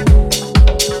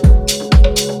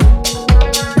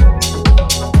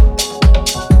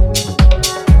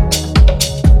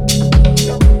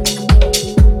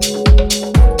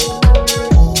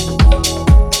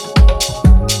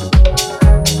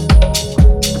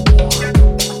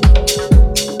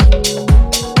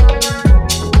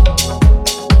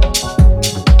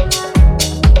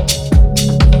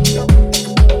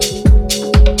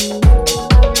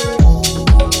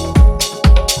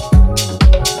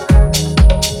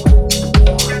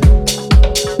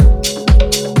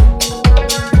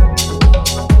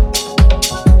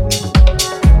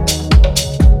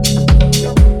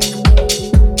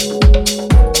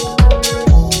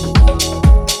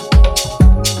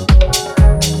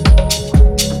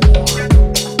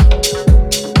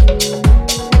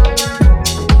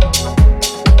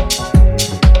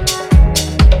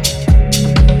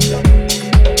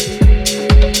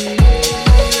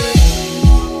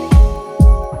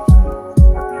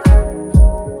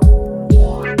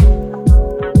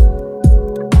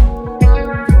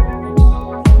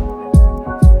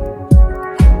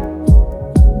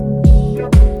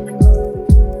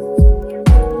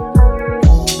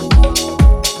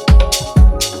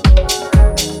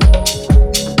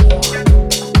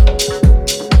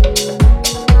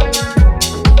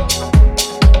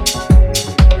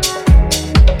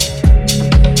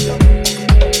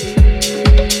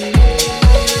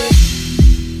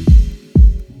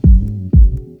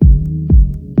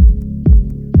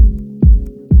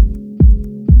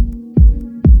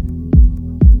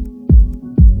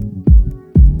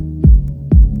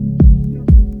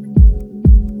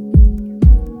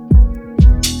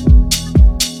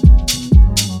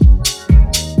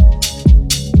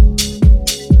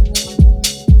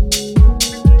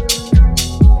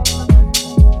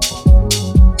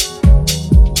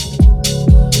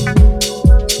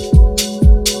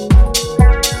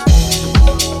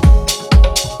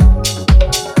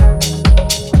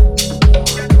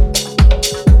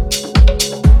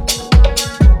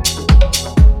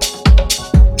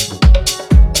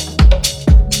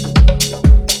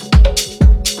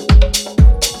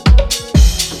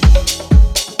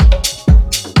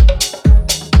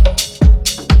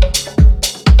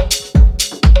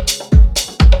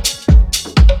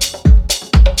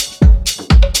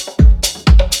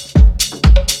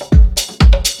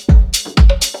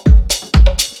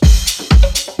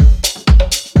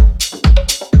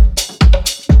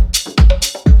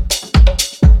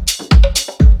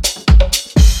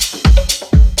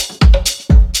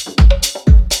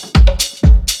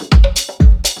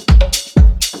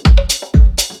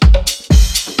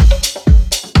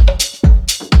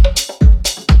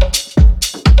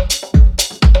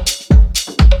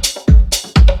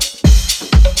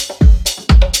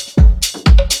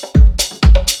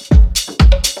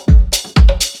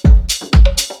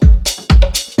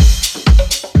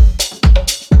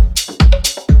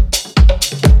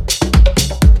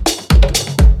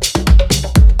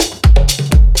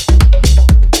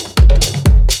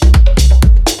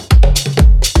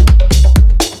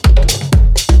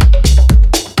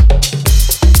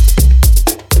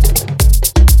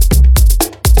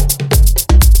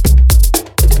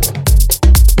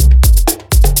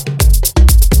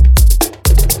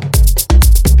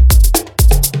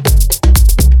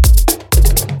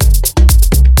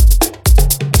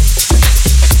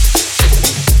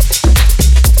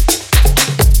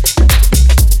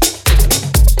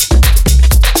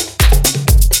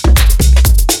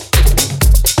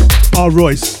 R.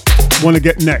 Royce, Wanna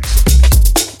Get Next.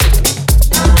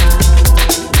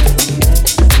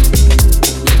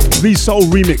 V-Soul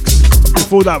remix.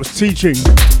 Before that was Teaching.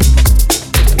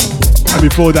 And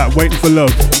before that, Waiting for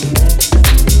Love.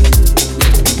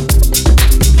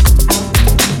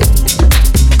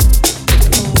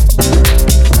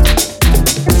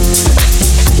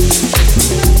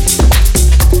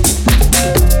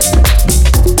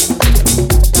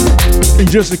 In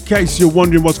just in case you're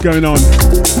wondering what's going on,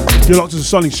 you're locked to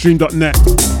sonicstream.net.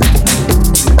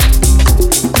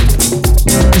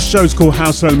 This show's called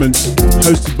House Elements,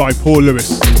 hosted by Paul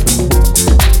Lewis.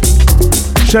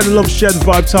 Share the love, share the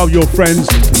vibe, tell your friends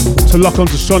to lock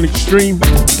onto Sonic Stream.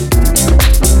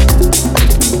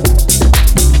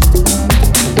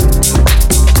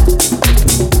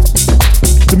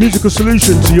 The musical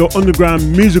solution to your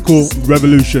underground musical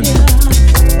revolution.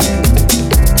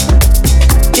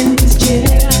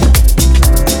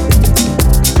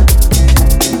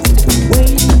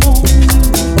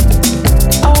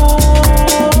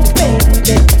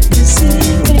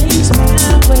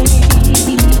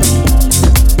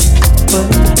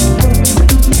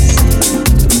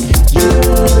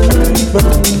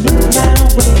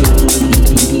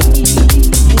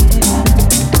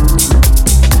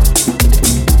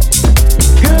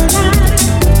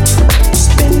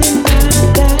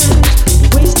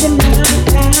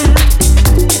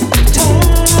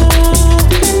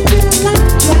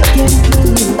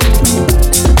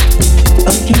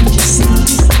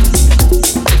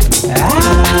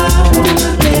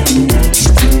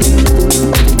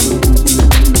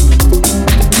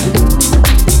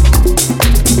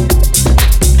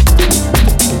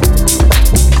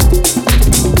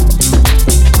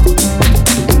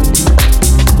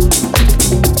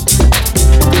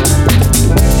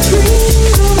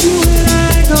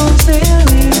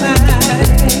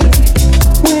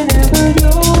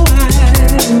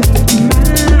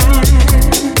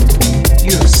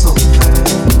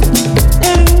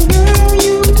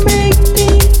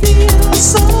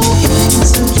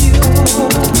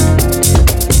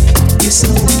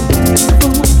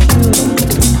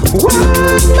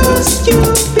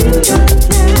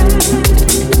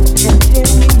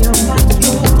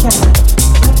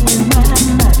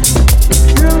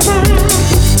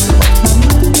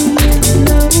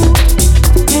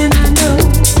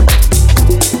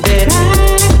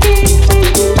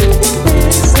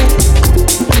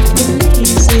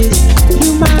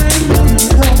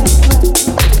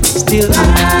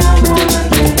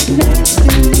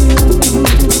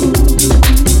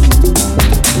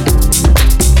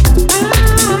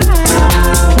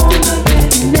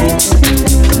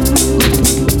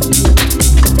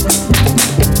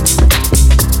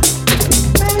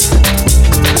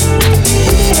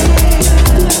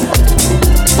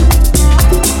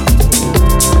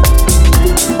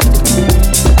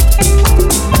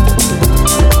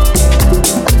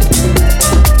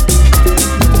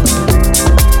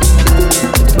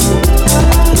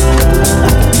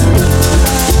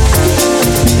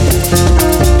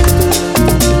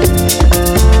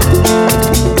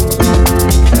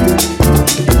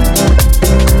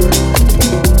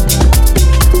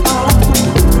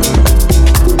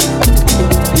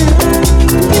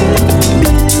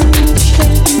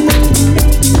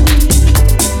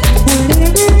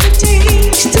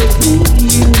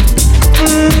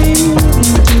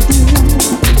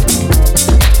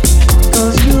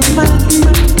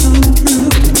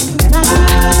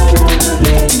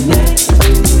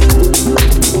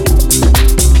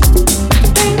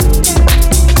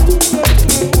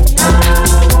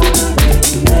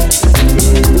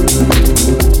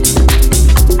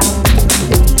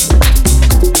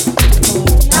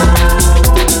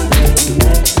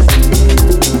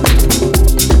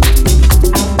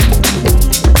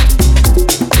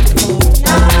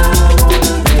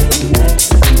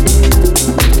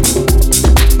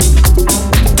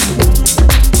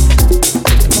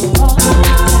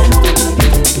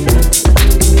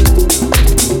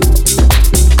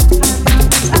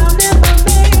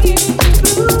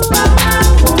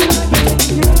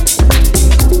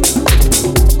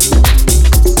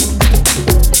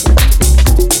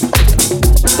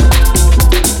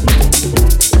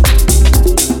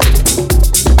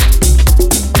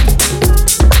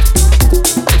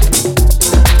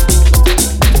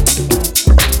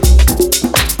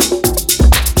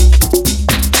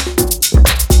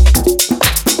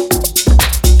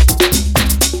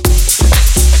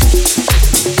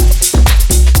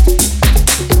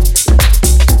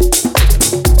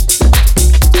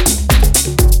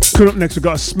 Coming up next, we've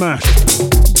got a smash,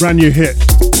 brand new hit,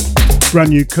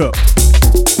 brand new cut.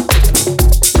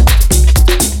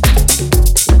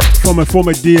 from a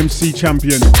former DMC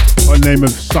champion by the name of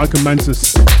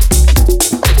Psychomantis.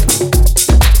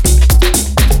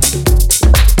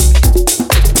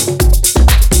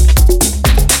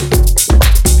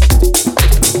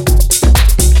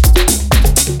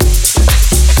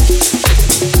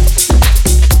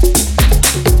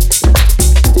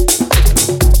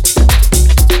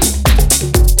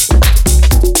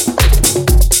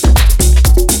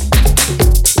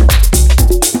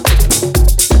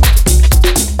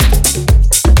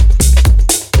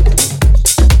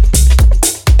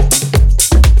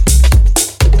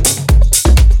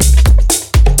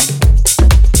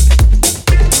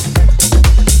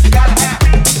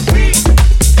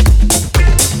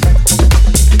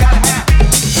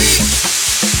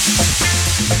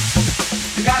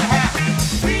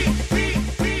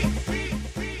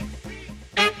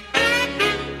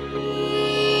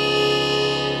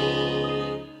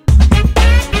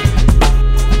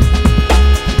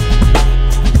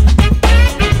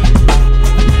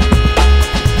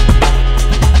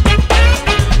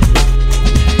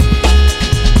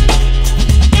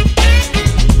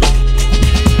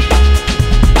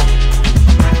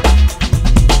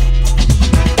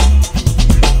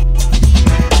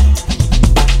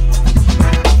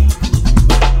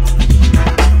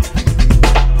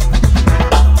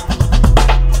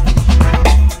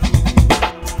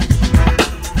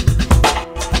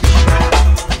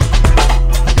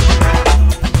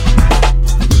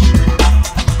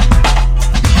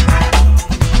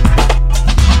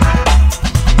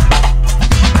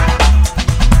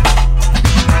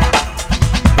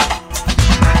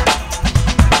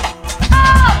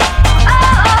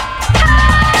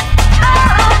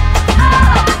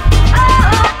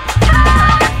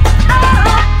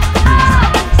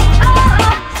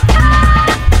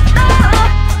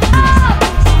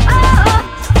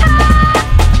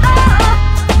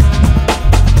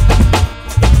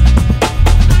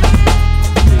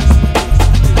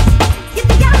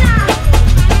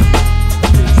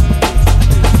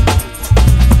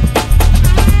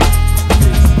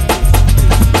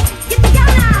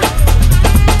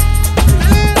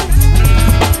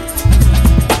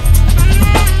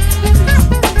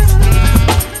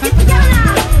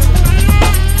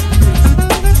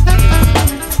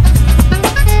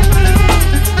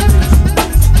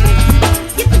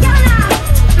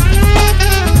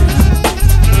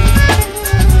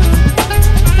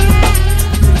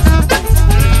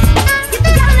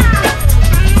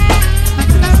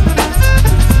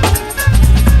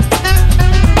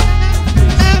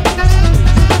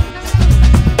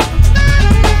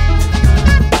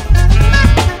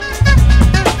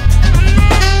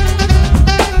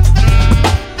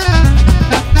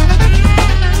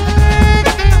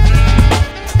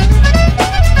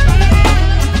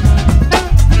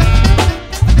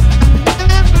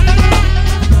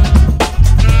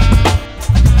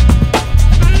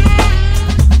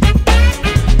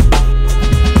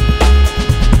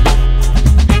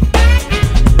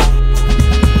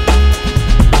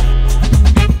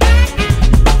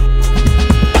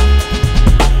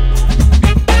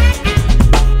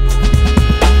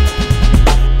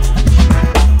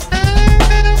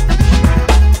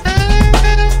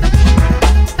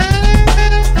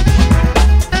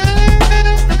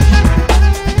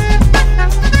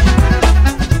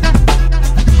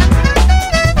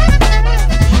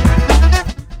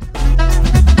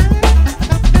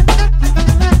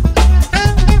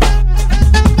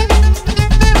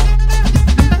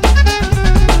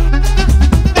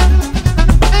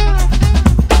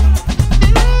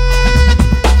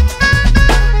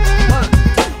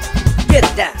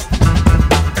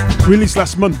 Released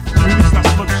last month.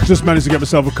 Just managed to get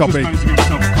myself a copy.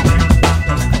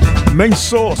 Main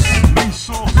Source.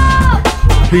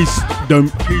 Peace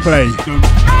Don't Play.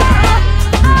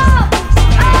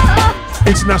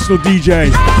 International DJ.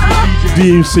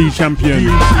 DMC champion.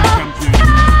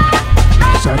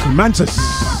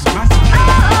 Psychomantis.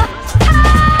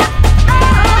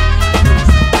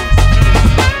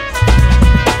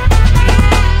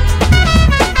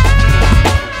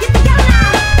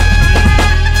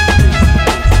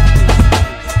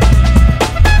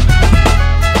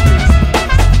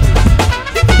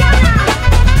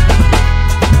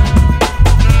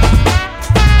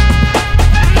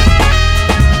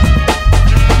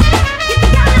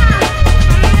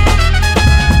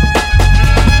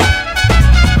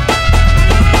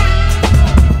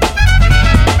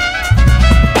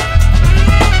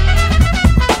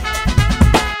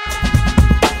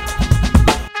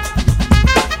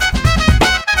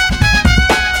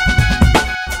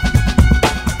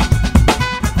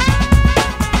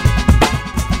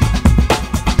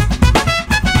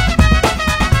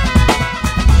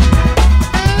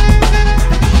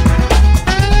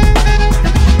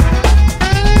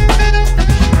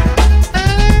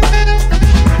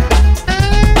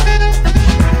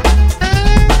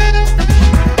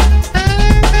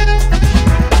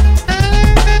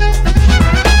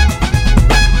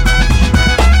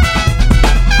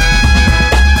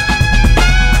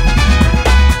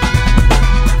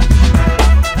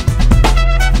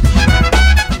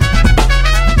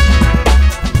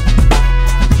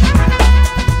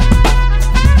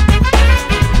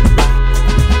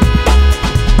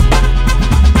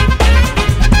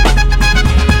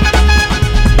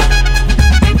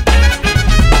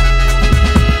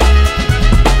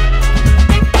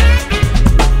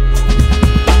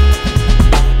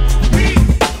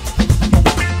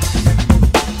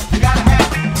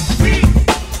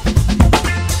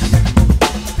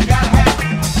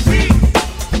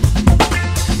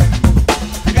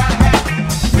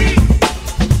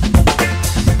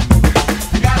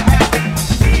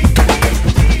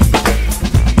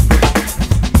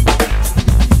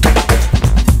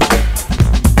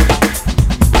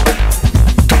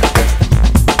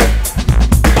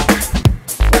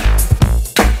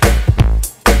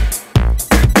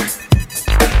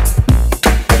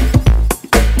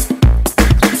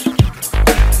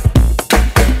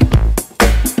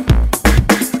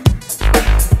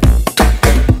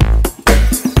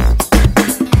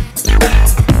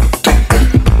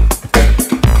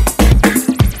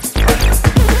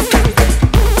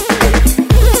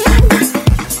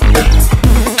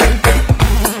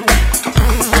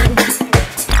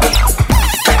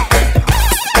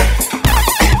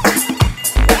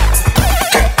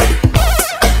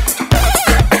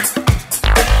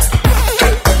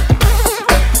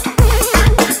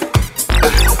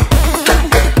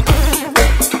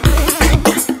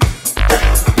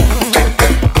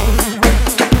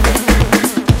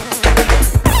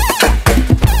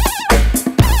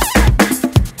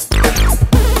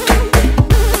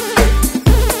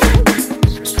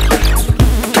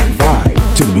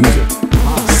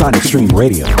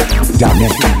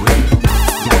 SonicStreamRadio.net.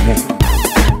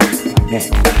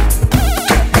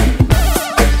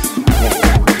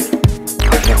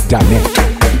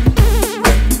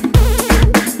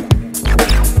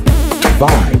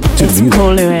 Vibe to It's music.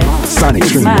 Polaroid.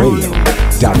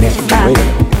 SonicStreamRadio.net.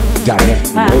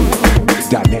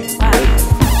 Radio.net.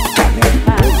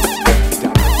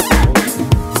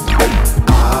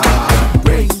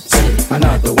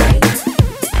 Another way.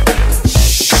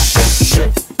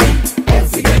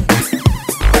 Every day.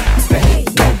 There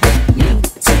ain't no need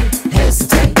to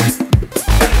hesitate.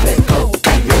 Let go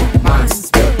and your minds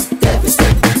will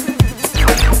devastate.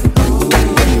 Ooh,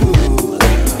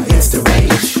 it's the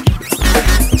rage.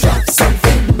 Drop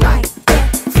something like the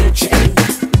future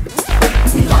age.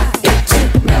 We like it to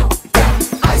melt down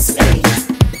ice age.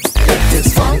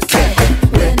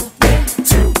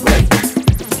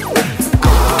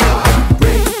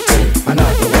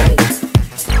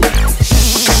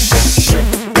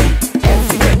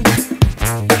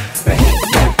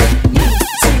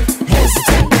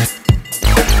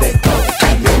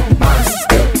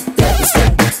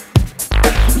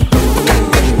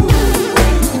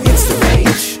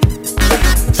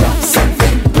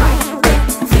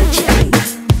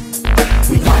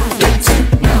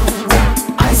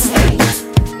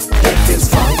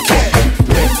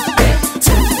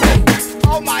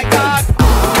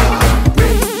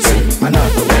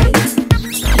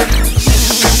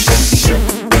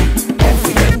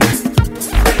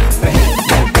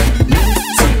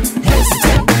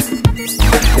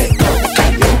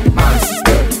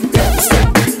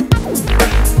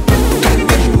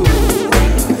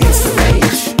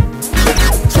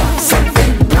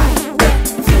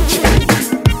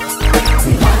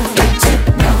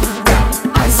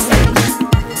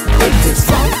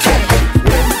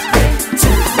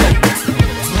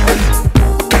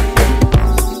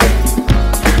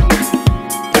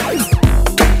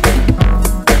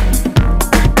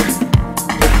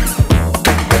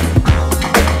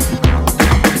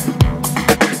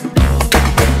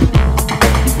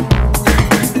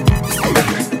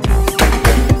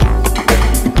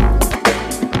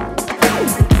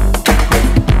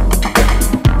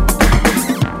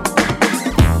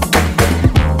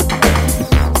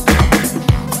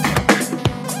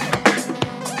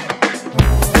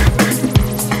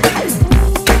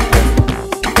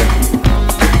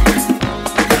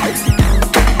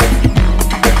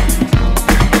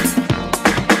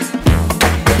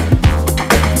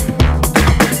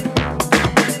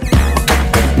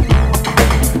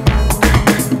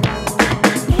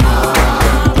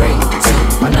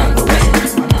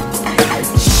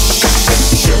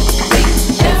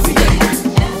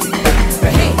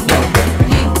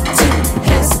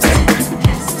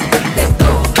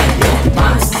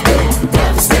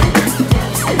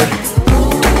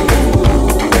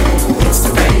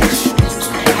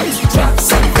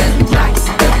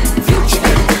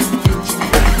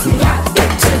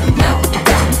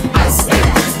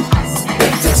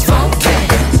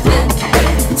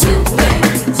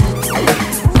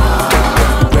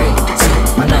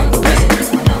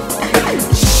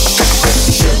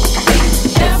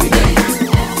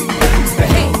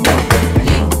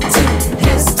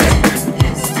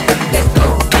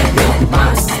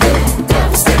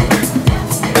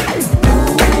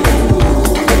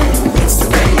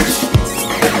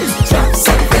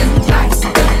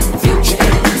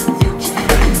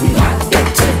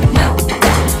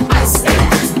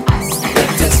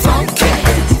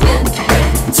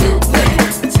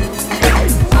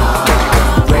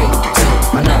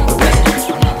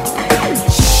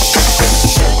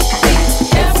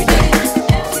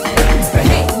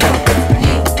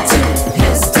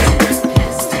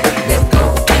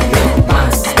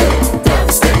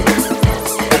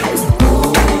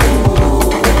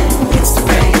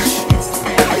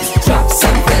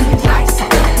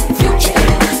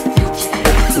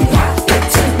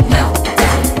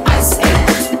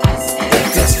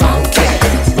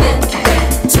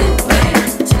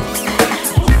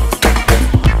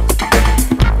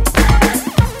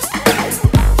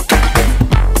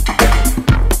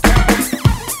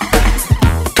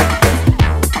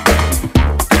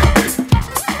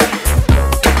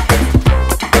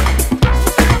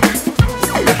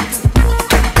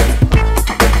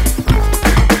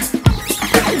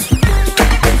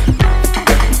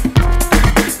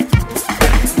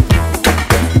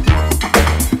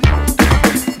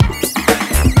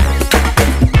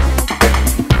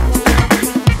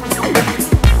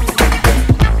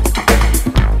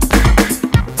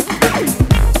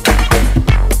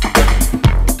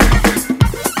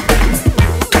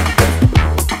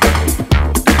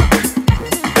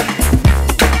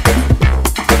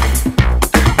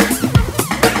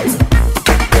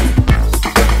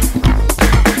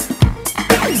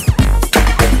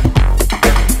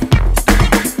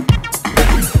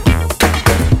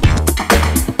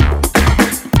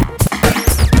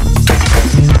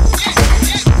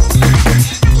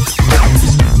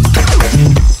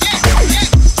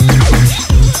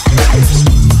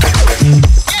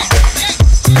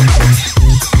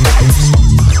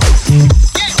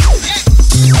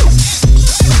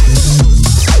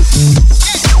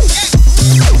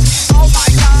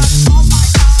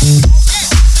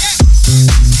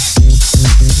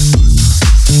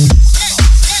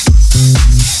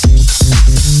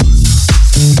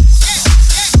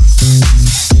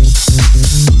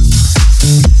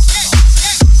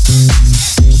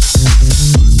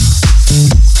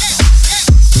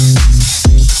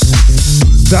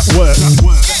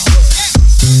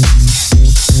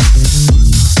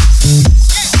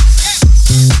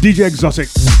 DJ Exotic.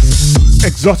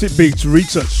 Exotic Beats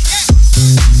Retouch.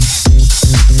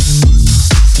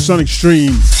 Sonic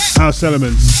Stream, House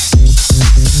Elements.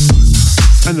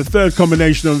 And the third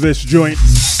combination of this joint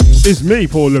is me,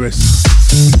 Paul Lewis.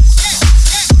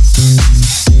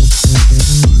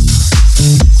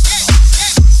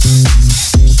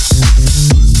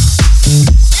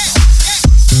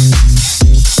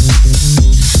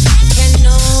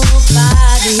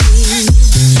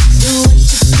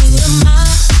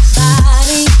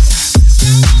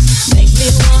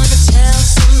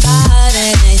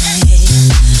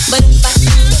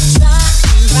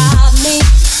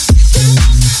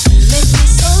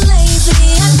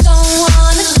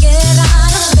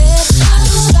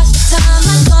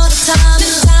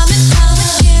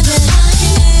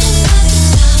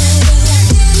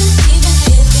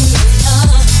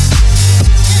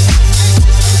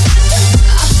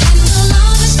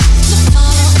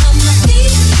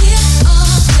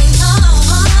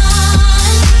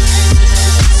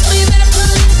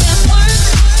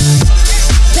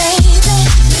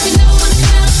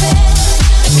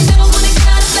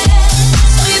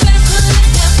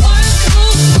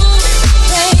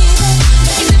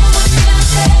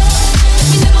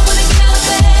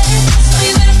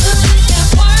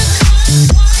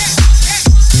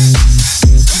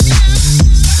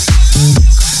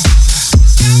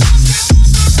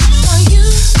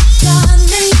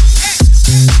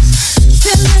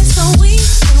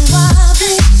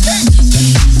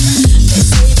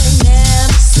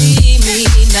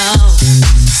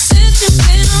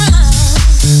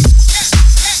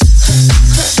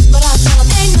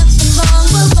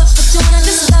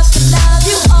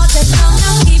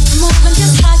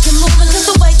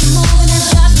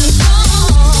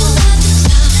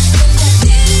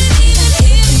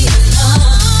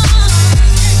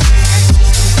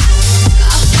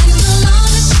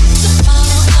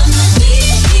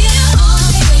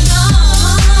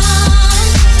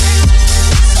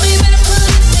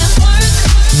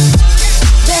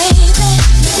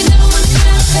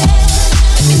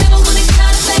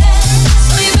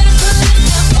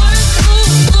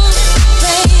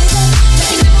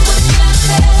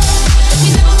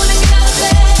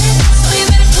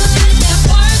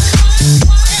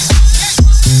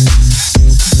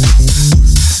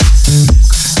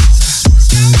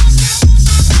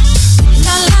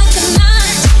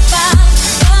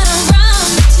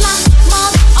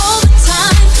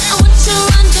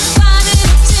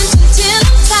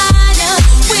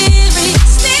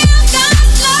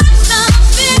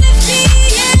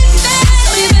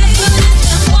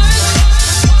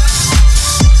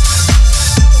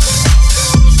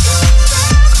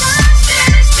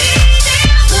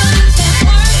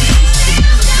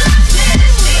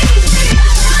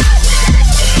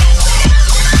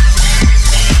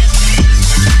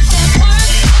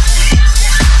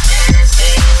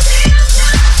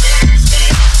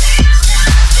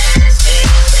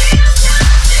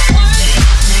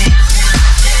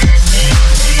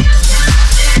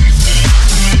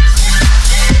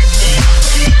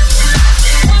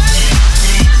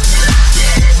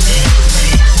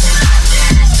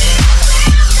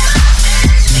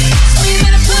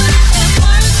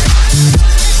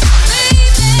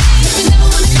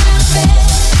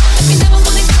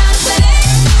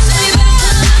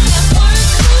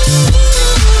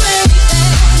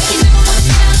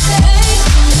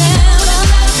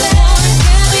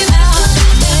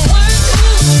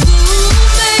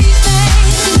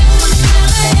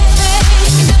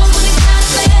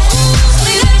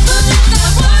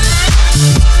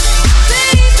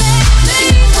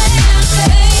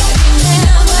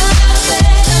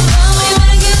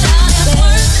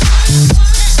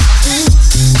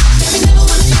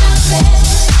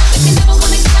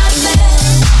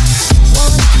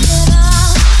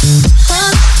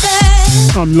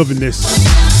 I'm loving this.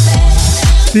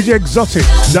 DJ Exotic,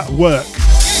 that work.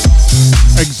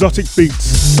 Exotic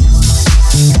Beats.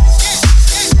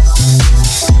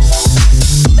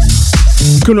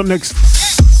 Coming up next,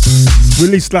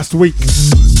 released last week,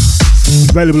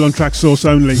 available on Traxsource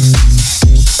only.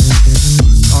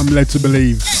 I'm Led to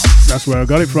Believe. That's where I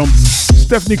got it from.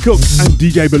 Stephanie Cook and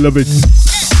DJ Beloved.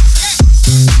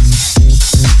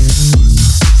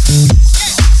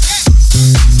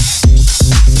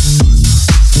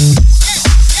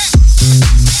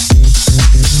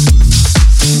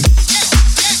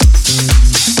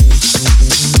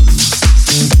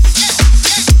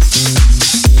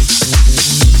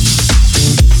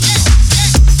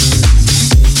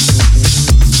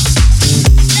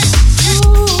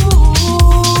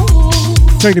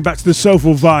 Taking it back to the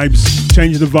soulful vibes,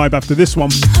 changing the vibe after this one.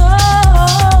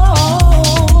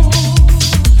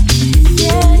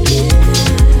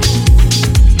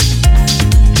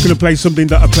 Gonna play something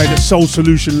that I played at Soul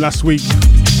Solution last week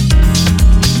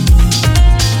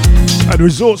at the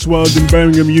Resorts World in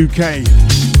Birmingham, UK.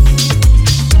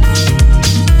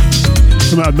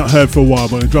 Something I've not heard for a while,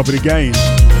 but I'm gonna drop it again.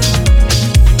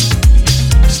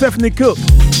 Stephanie Cook,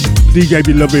 DJ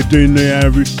Beloved, doing the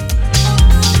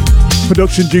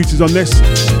production duties on this,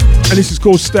 and this is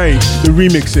called Stay, the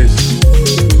remixes.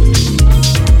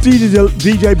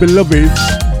 DJ Beloved's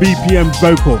BPM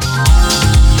vocal.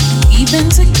 We've been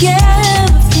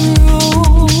together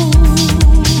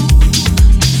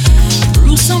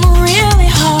through some really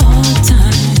hard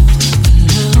times.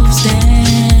 Love's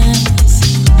dance,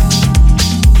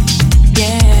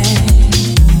 yeah.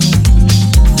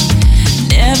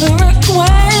 Never a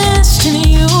question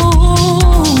you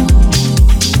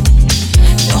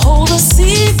hold the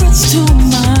secrets to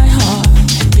my heart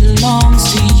belongs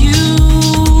to you.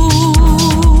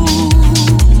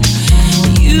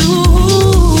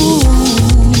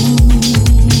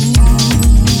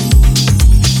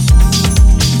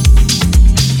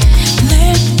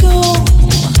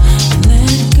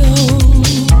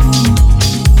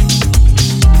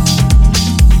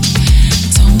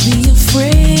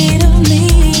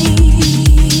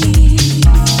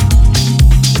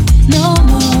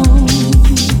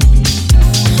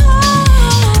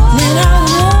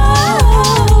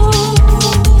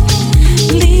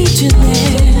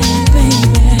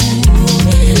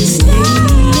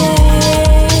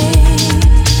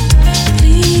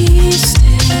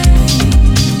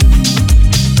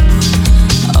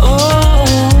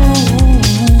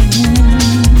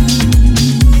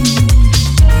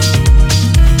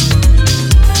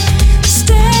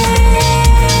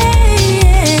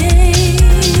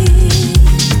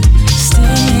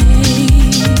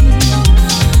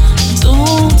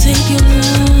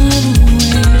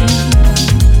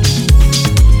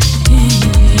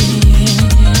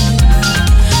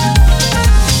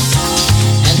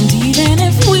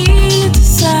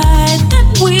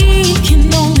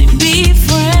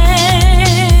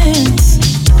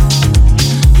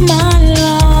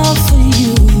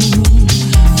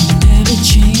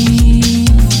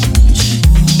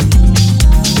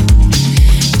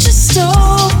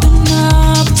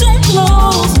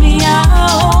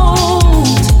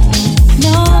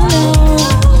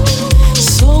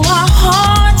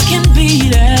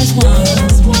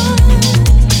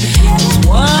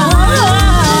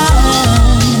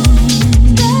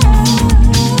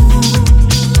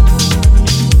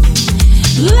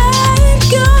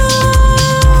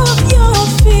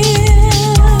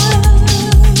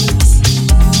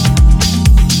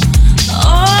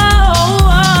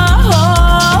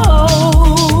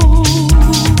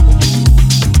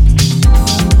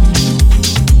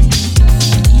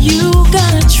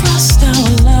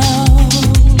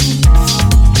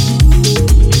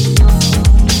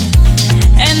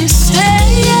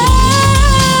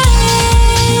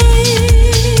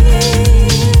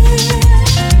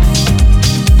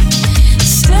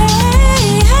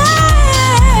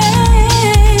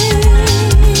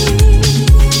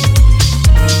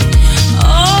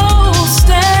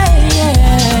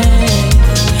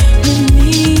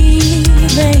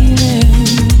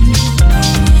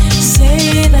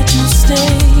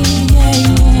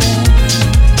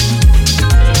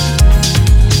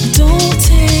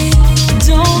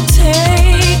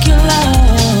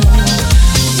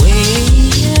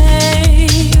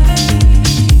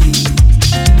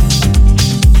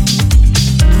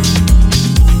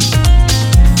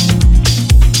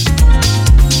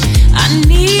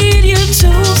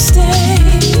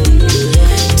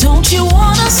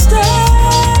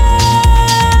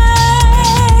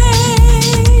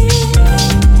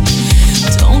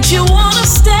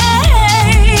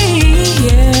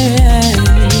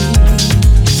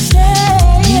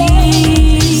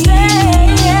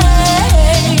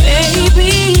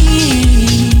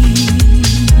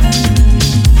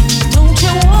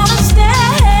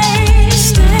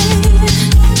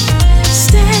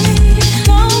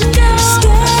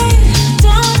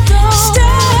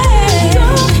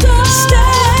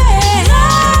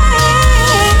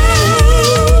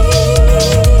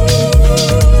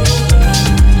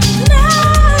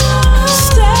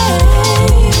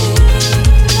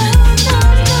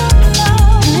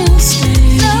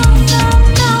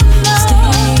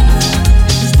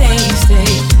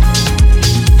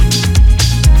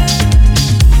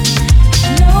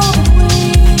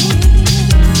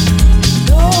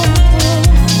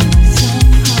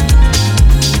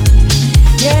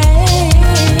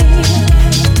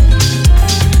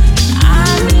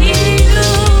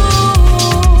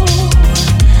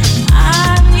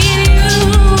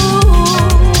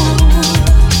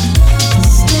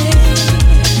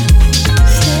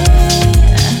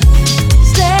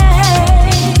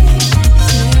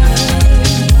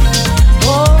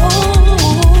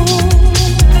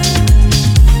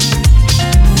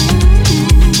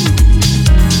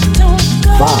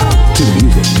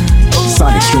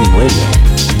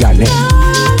 SonicStreamRadio.net.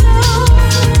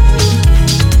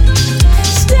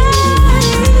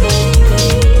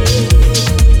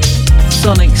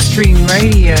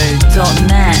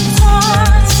 SonicStreamRadio.net.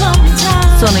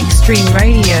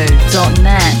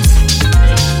 SonicStreamRadio.net.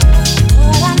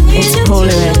 It's Paul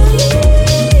Lewis.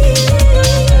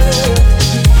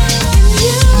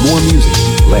 More music,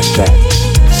 less chat.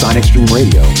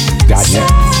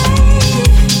 SonicStreamRadio.net.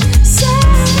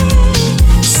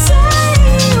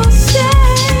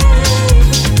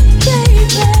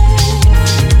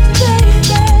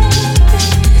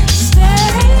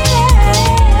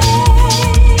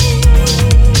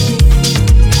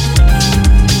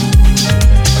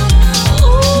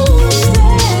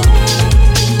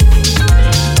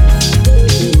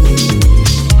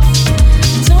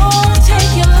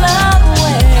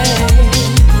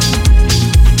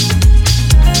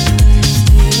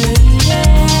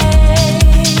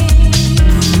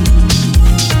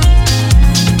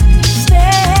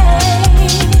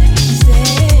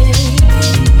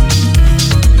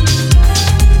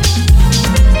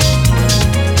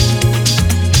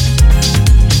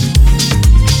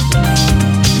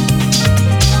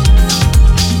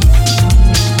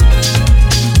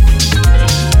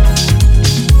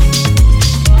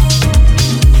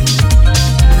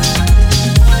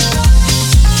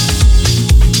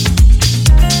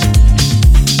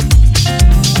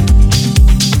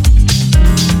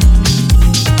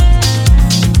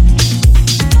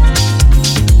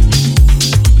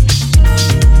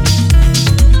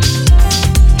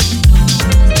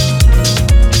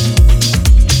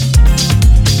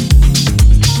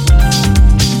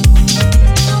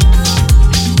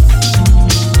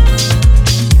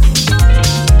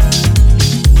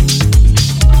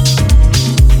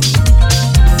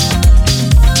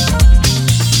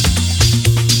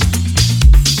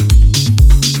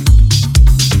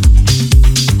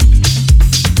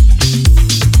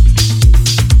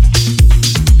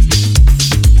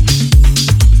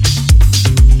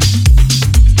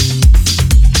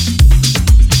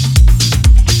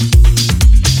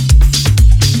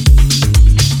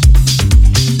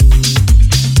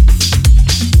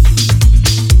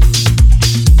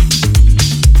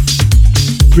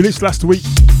 Released last week.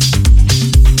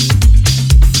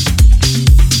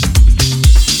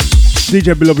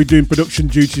 DJ Beloved doing production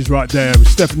duties right there with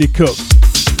Stephanie Cook.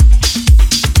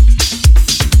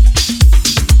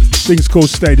 Things called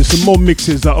Stay. There's some more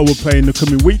mixes that I will play in the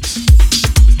coming weeks.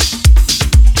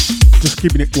 Just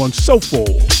keeping it one soulful.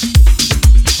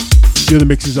 The other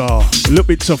mixes are a little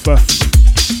bit tougher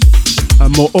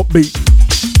and more upbeat,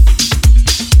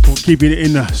 but keeping it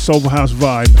in the soulful house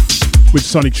vibe with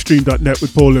SonicStream.net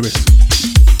with Paul Lewis.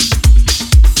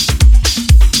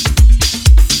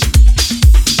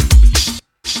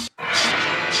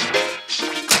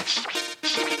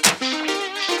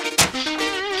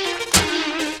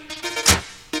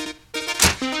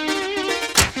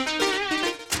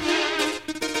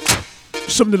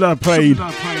 Something that I played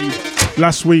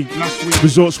last week,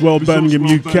 Resorts World Birmingham,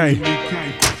 UK,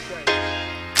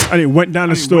 and it went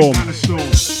down a storm.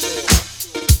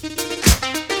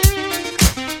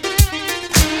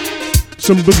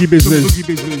 Some boogie business.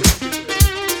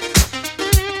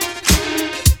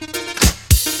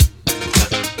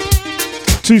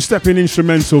 Two-stepping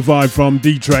instrumental vibe from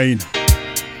D-Train.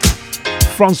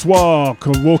 Francois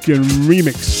Kevorkian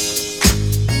remix.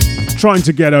 Trying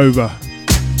to Get Over.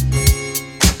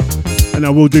 And I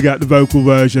will dig out the vocal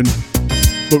version.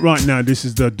 But right now this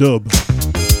is the dub.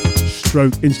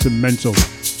 Stroke instrumental.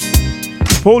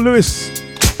 Paul Lewis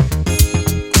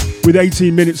with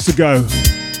 18 minutes to go.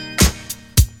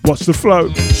 What's the flow?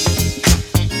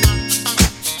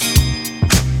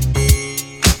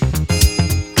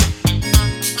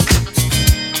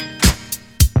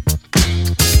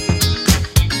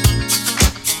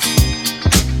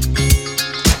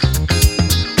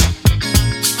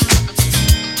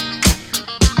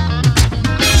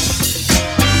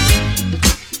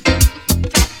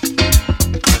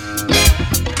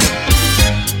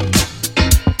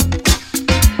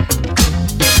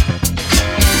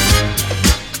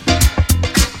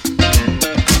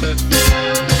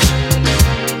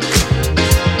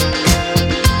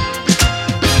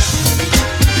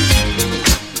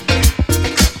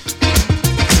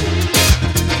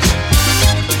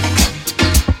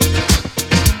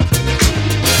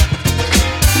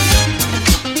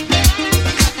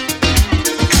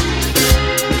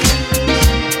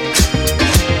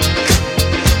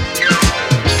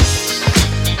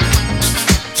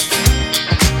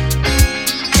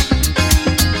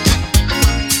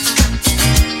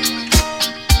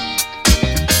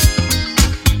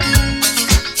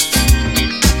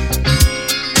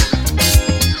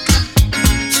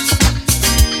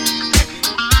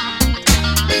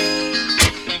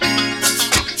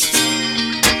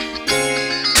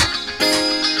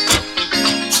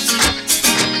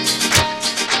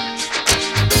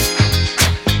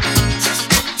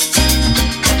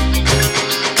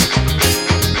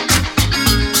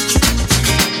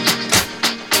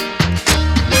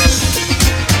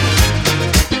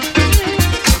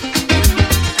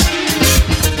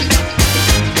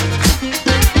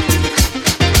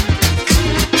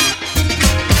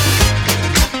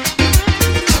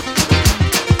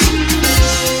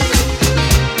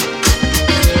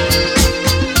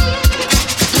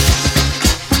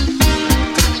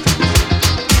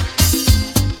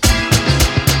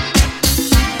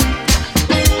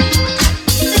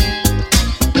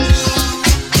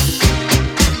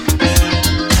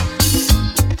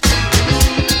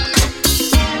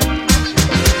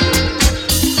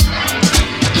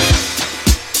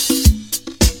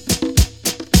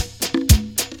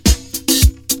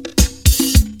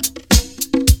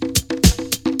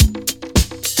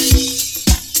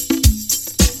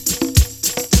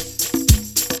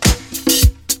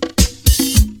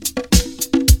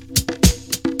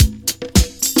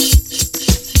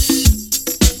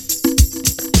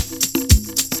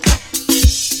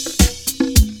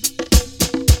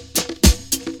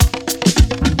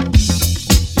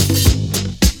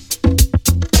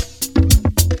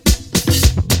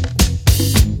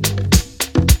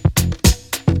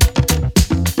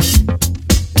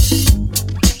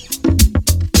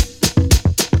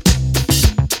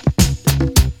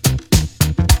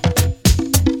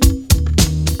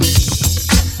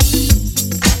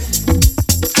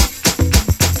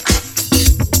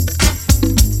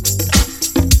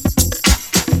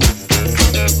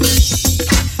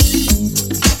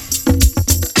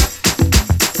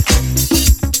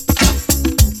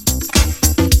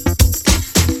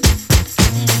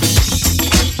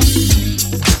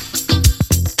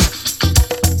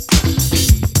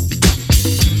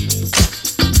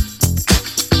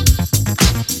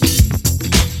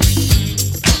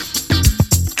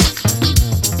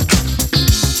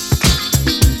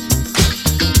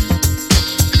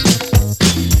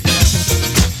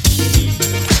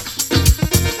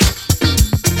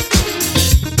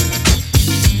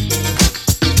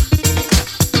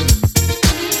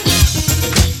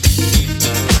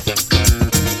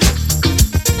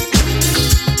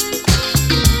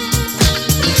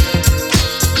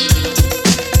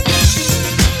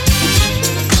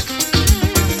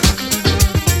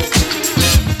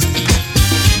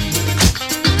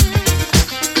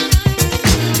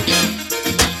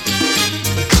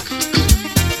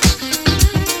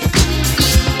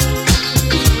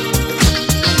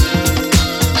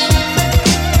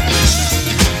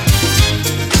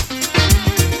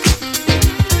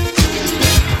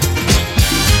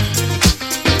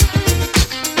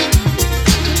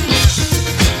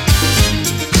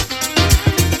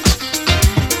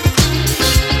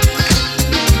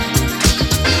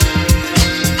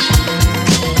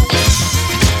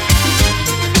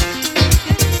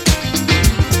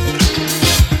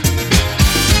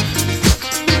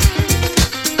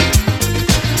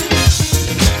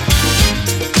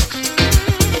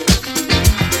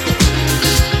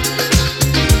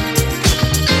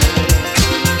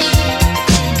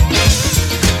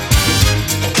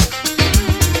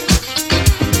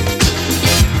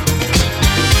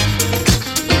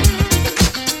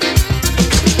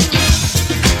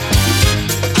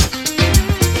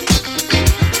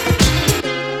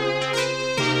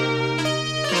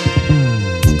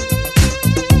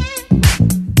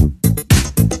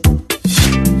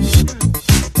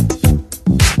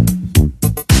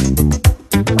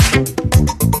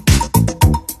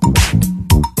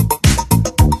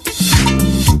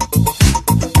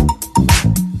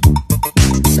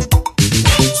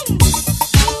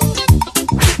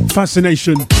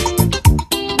 Fascination.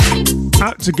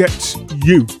 Out to Get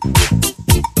You.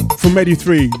 From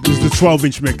 83, this is the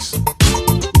 12-inch mix.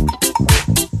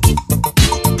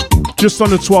 Just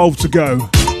under 12 to go.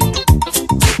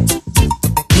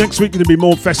 Next week going to be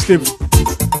more festive.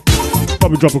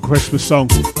 Probably drop a Christmas song.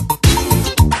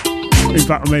 In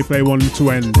fact, I may play one to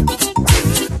end.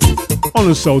 On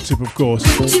a soul tip, of course.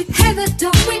 Would you have a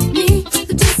talk with me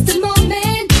for just a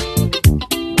moment?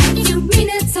 A few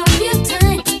minutes of your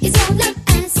time is all I'm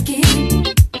asking.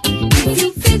 If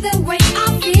you feel the way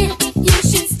I feel, you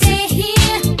should stay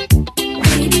here.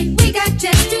 Baby, we got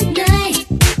just tonight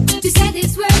to set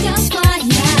this world on fire.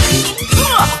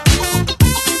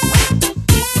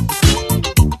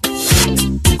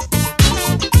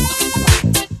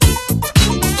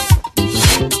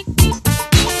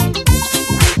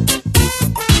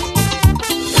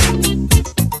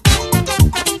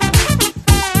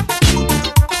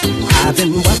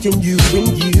 Watching you when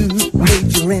you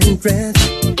made your entrance.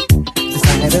 The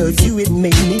sight of you, it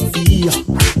made me feel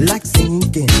like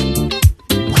sinking.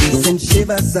 We send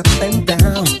shivers up and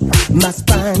down my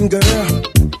spine, girl.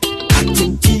 I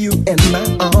can feel you in my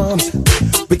arms.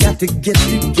 We got to get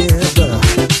together.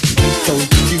 Don't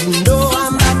you know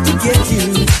I'm out to get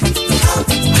you?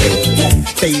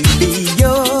 Baby,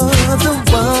 you're the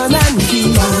one I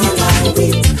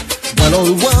need.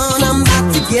 One-on-one, I'm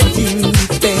out to get you,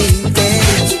 baby.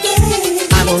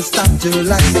 I won't stop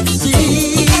till I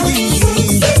succeed.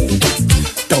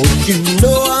 Don't you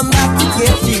know I'm out to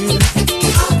get you?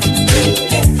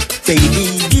 Baby,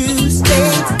 you stay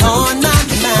on my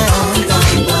mind.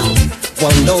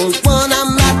 One-on-one,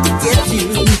 I'm out to get you,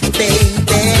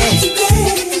 baby.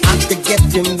 Out to get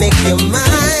you, make you mine.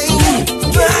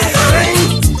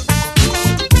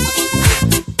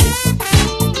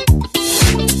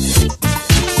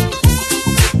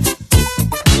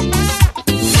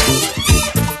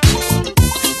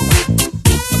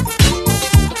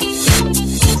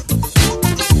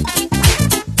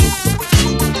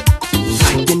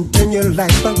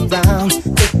 Life around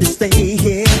if you stay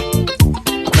here.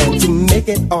 I plan to make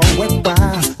it all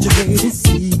worthwhile. Just wait and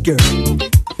see, girl.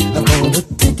 I'm gonna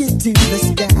take it to the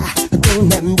sky. I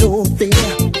don't have no fear.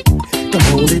 Come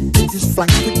on and take this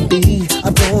flight with me.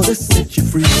 I'm gonna set you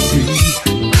free.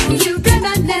 You got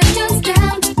my legends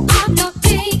down. I'm not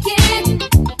taking.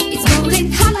 It's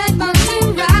rolling hot like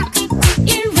mountain rock,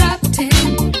 erupting.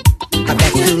 I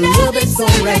got your love, it's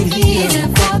all right here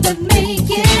for the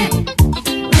making.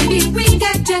 We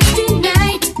got just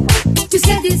tonight to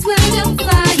set this world on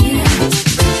fire.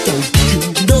 Don't you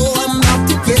know I'm out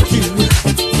to get you?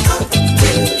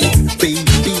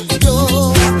 Baby,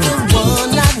 you're the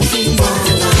one I need.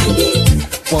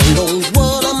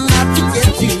 One-on-one, I'm out to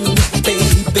get you,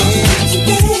 baby.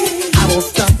 I won't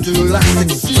stop till I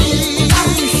succeed.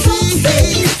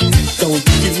 Don't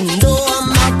you know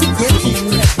I'm out to get you?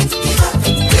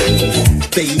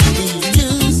 Baby, you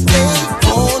stay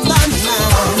on my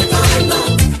mind.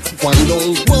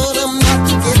 One-on-one, I'm out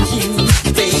to get you,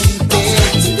 baby.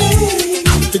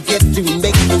 Out to get you,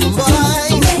 make you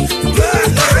mine.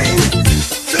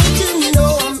 Don't you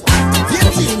know I'm out to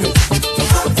get you?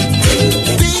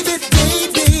 Baby,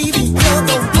 baby, you're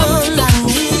the one I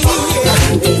need.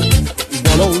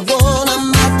 One-on-one,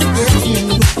 I'm out to get you,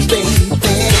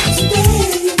 baby.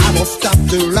 I won't stop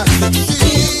till I succeed.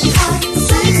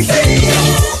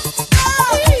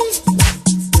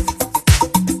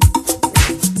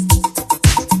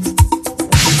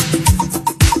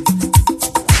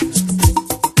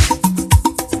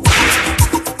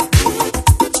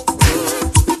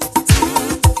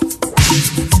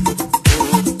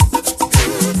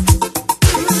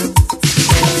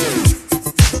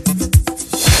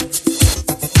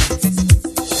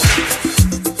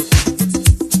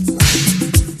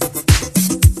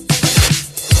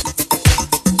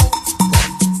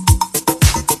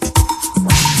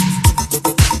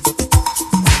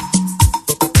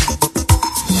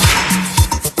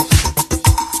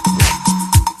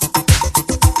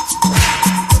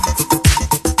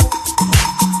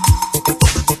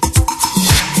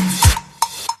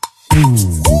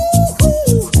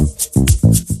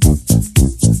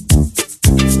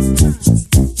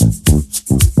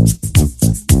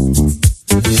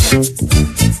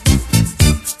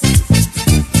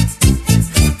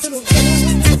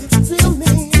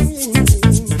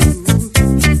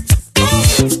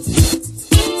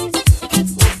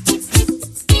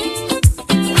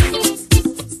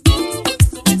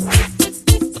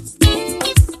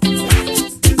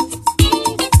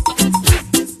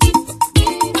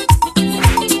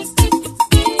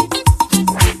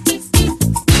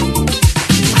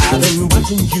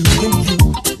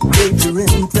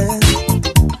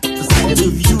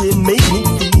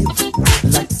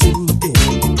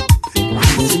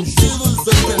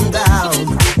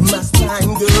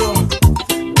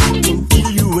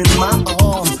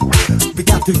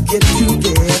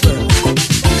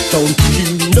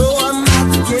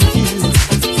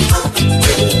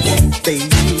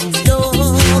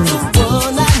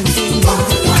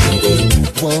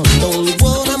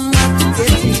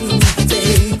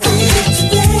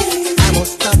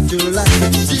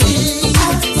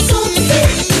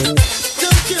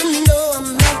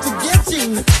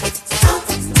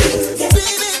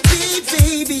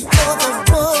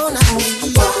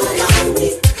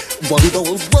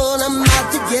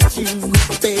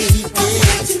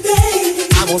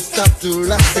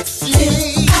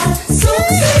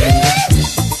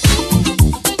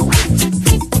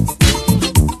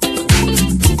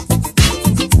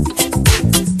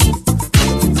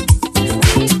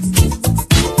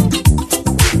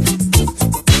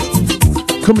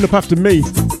 Coming up after me,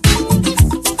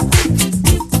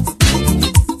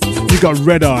 you got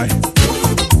Red Eye,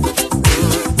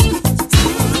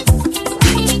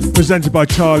 presented by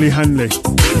Charlie Hanley.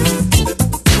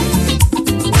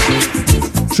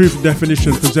 Truth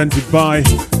Definition, presented by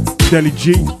Deli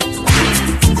G,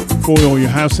 for all your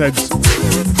house heads.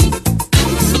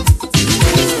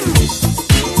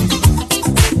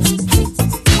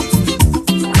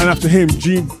 And after him,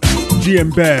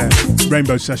 GM Bear,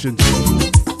 Rainbow Sessions.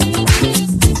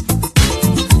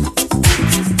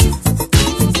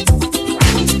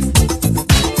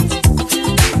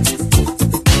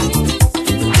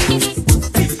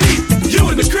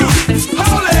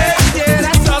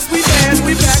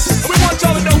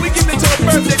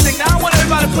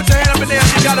 Put your hand up in there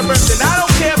if you got a birthday. And I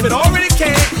don't care if it already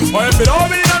came or if it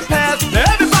already done passed. Now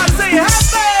everybody say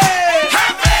happy!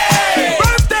 Happy!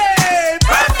 Birthday!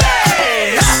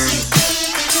 Birthday!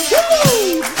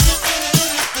 Woo!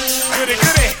 Goody,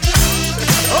 goody.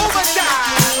 Oh my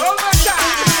God! Oh my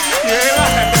God! Yeah,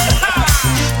 right.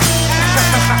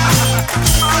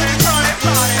 Party, party,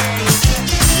 party.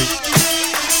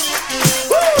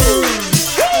 Woo!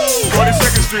 Woo!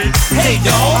 42nd Street. Hey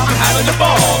y'all, I'm having a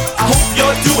ball. I hope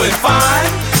you're doing fine,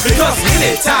 because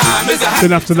anytime is a happy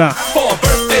Then after that, for a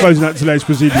birthday. closing out today's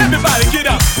Presidium. Everybody get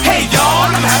up. Hey y'all,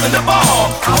 I'm having a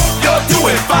ball. I hope you're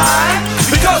doing fine,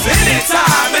 because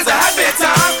anytime is a happy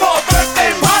time for a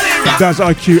birthday party. That's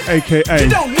IQ, aka You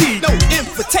don't need no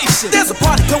invitation. There's a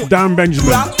party going. Dan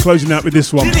Benjamin, closing out with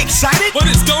this one. Get excited, but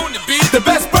it's going to be the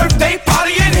best birthday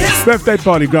party in history. Birthday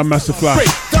Party, Grandmaster Flash,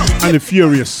 and the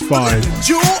Furious 5.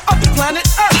 Jewel of the planet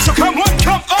Earth. So come on,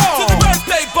 come on to the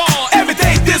birthday ball. Every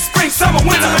day this spring, summer,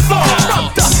 winter, and fall.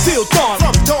 From dusk till dawn,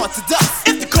 from dawn to dusk.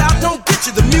 If the crowd don't get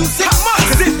you the music, how much?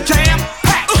 Cause it's jam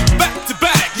packed, back to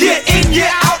back, year in, year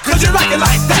out. Cause you like it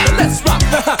like that. Let's rock,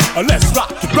 let's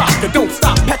rock the rock. And don't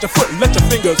stop, pat your foot and let your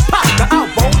fingers pop. Now I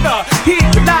wanna hear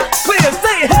you loud clear.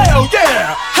 Say hell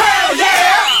yeah, hell yeah.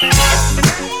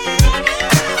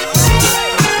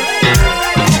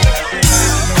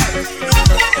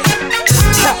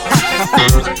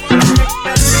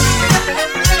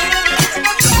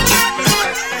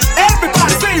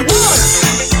 Everybody say one,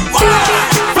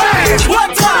 flash,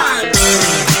 one time.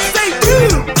 Say two,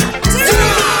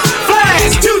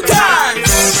 flash, two times.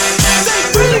 Say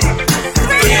three,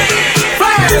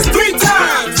 flash, three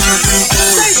times.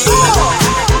 Say four,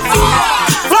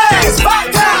 flash,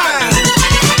 five times.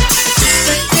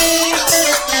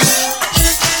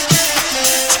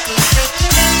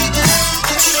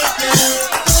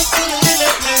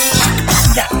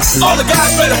 All the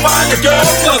guys better find a girl,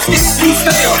 cause if you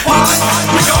stay apart,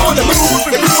 we're gonna move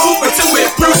and groove until we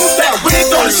prove that we're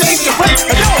gonna shake the break.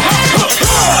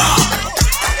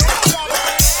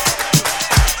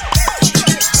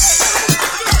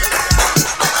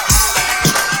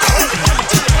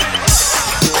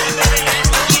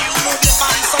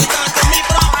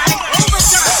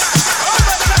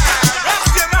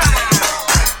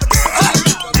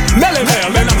 Melly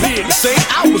Mel, and I'm here to say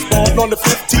I was born on the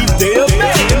 15th day of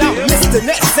May. And I'm Mr.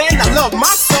 Ness, and I love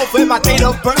myself, and my date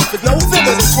of birth is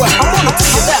November the 12th. I wanna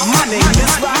tell you that my name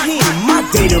is Raheem. My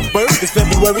date of birth is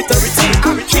February 13th.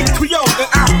 I'm a King Creole,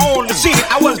 and I'm on the scene.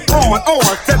 I was born on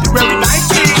February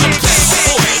 19th.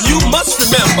 You must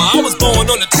remember, I was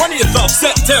born on the 20th of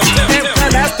September.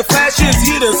 And as the Flash is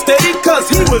here to stay,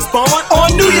 cause he was born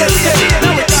on New Year's Day.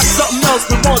 Now we got something else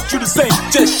we want you to say.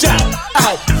 Just shout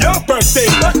out your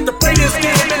birthday. What's the greatest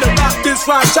game in the rock this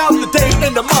rhyme? Shout the day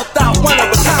in the month out, one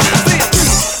of a kind. Say 2,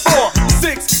 4,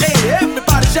 6, 8.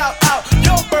 Everybody shout out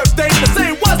your birthday. Now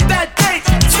say what's that date?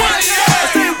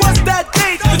 20th. Say what's that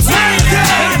date? The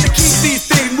 20th. And to keep these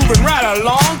things moving right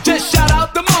along, just shout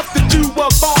out the month that you were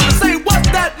born. And say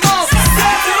what's that month?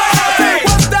 Say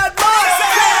what's that month?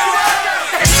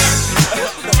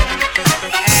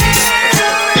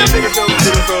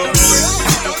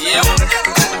 Yep.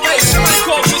 Hey, somebody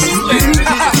call Mrs.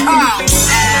 Lynn.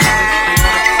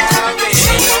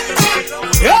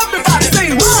 Everybody say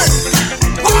one,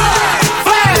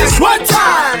 flash, one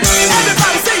time.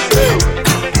 Everybody say two,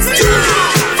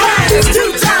 flash,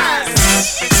 two times.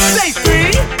 Say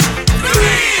three,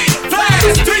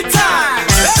 flash, three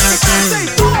times. Everybody say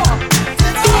four,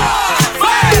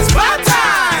 flash, five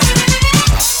times.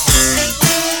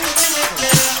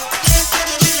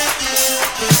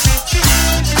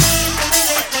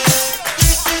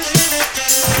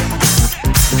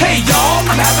 Hey y'all,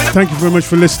 I'm having a Thank you very much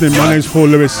for listening. My name's Paul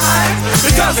Lewis,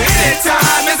 because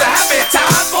anytime is a happy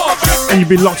time for a birthday. and you've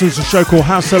been locked into a show called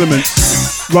House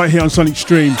Elements right here on Sonic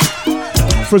Stream.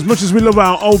 For as much as we love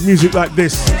our old music like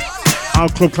this, our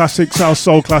club classics, our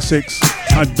soul classics,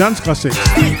 our dance classics,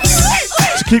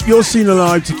 to keep your scene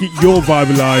alive, to keep your vibe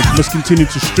alive, must continue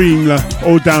to stream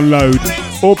or download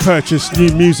or purchase new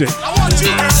music.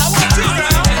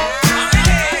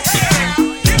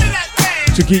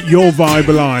 To keep your vibe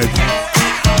alive.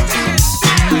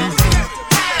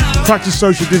 Practice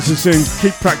social distancing,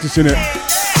 keep practicing it.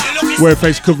 Wear a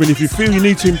face covering if you feel you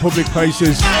need to in public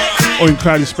places or in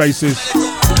crowded spaces.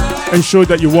 Ensure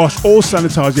that you wash or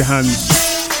sanitize your hands.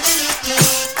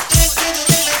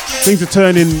 Things are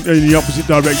turning in the opposite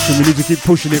direction. We need to keep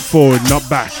pushing it forward, not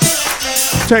back.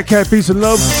 Take care, peace and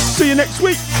love. See you next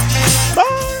week. Bye.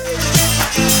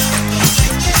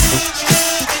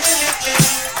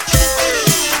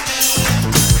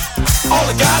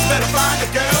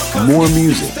 More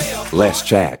music, less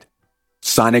chat.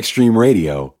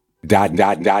 SonicStreamRadio.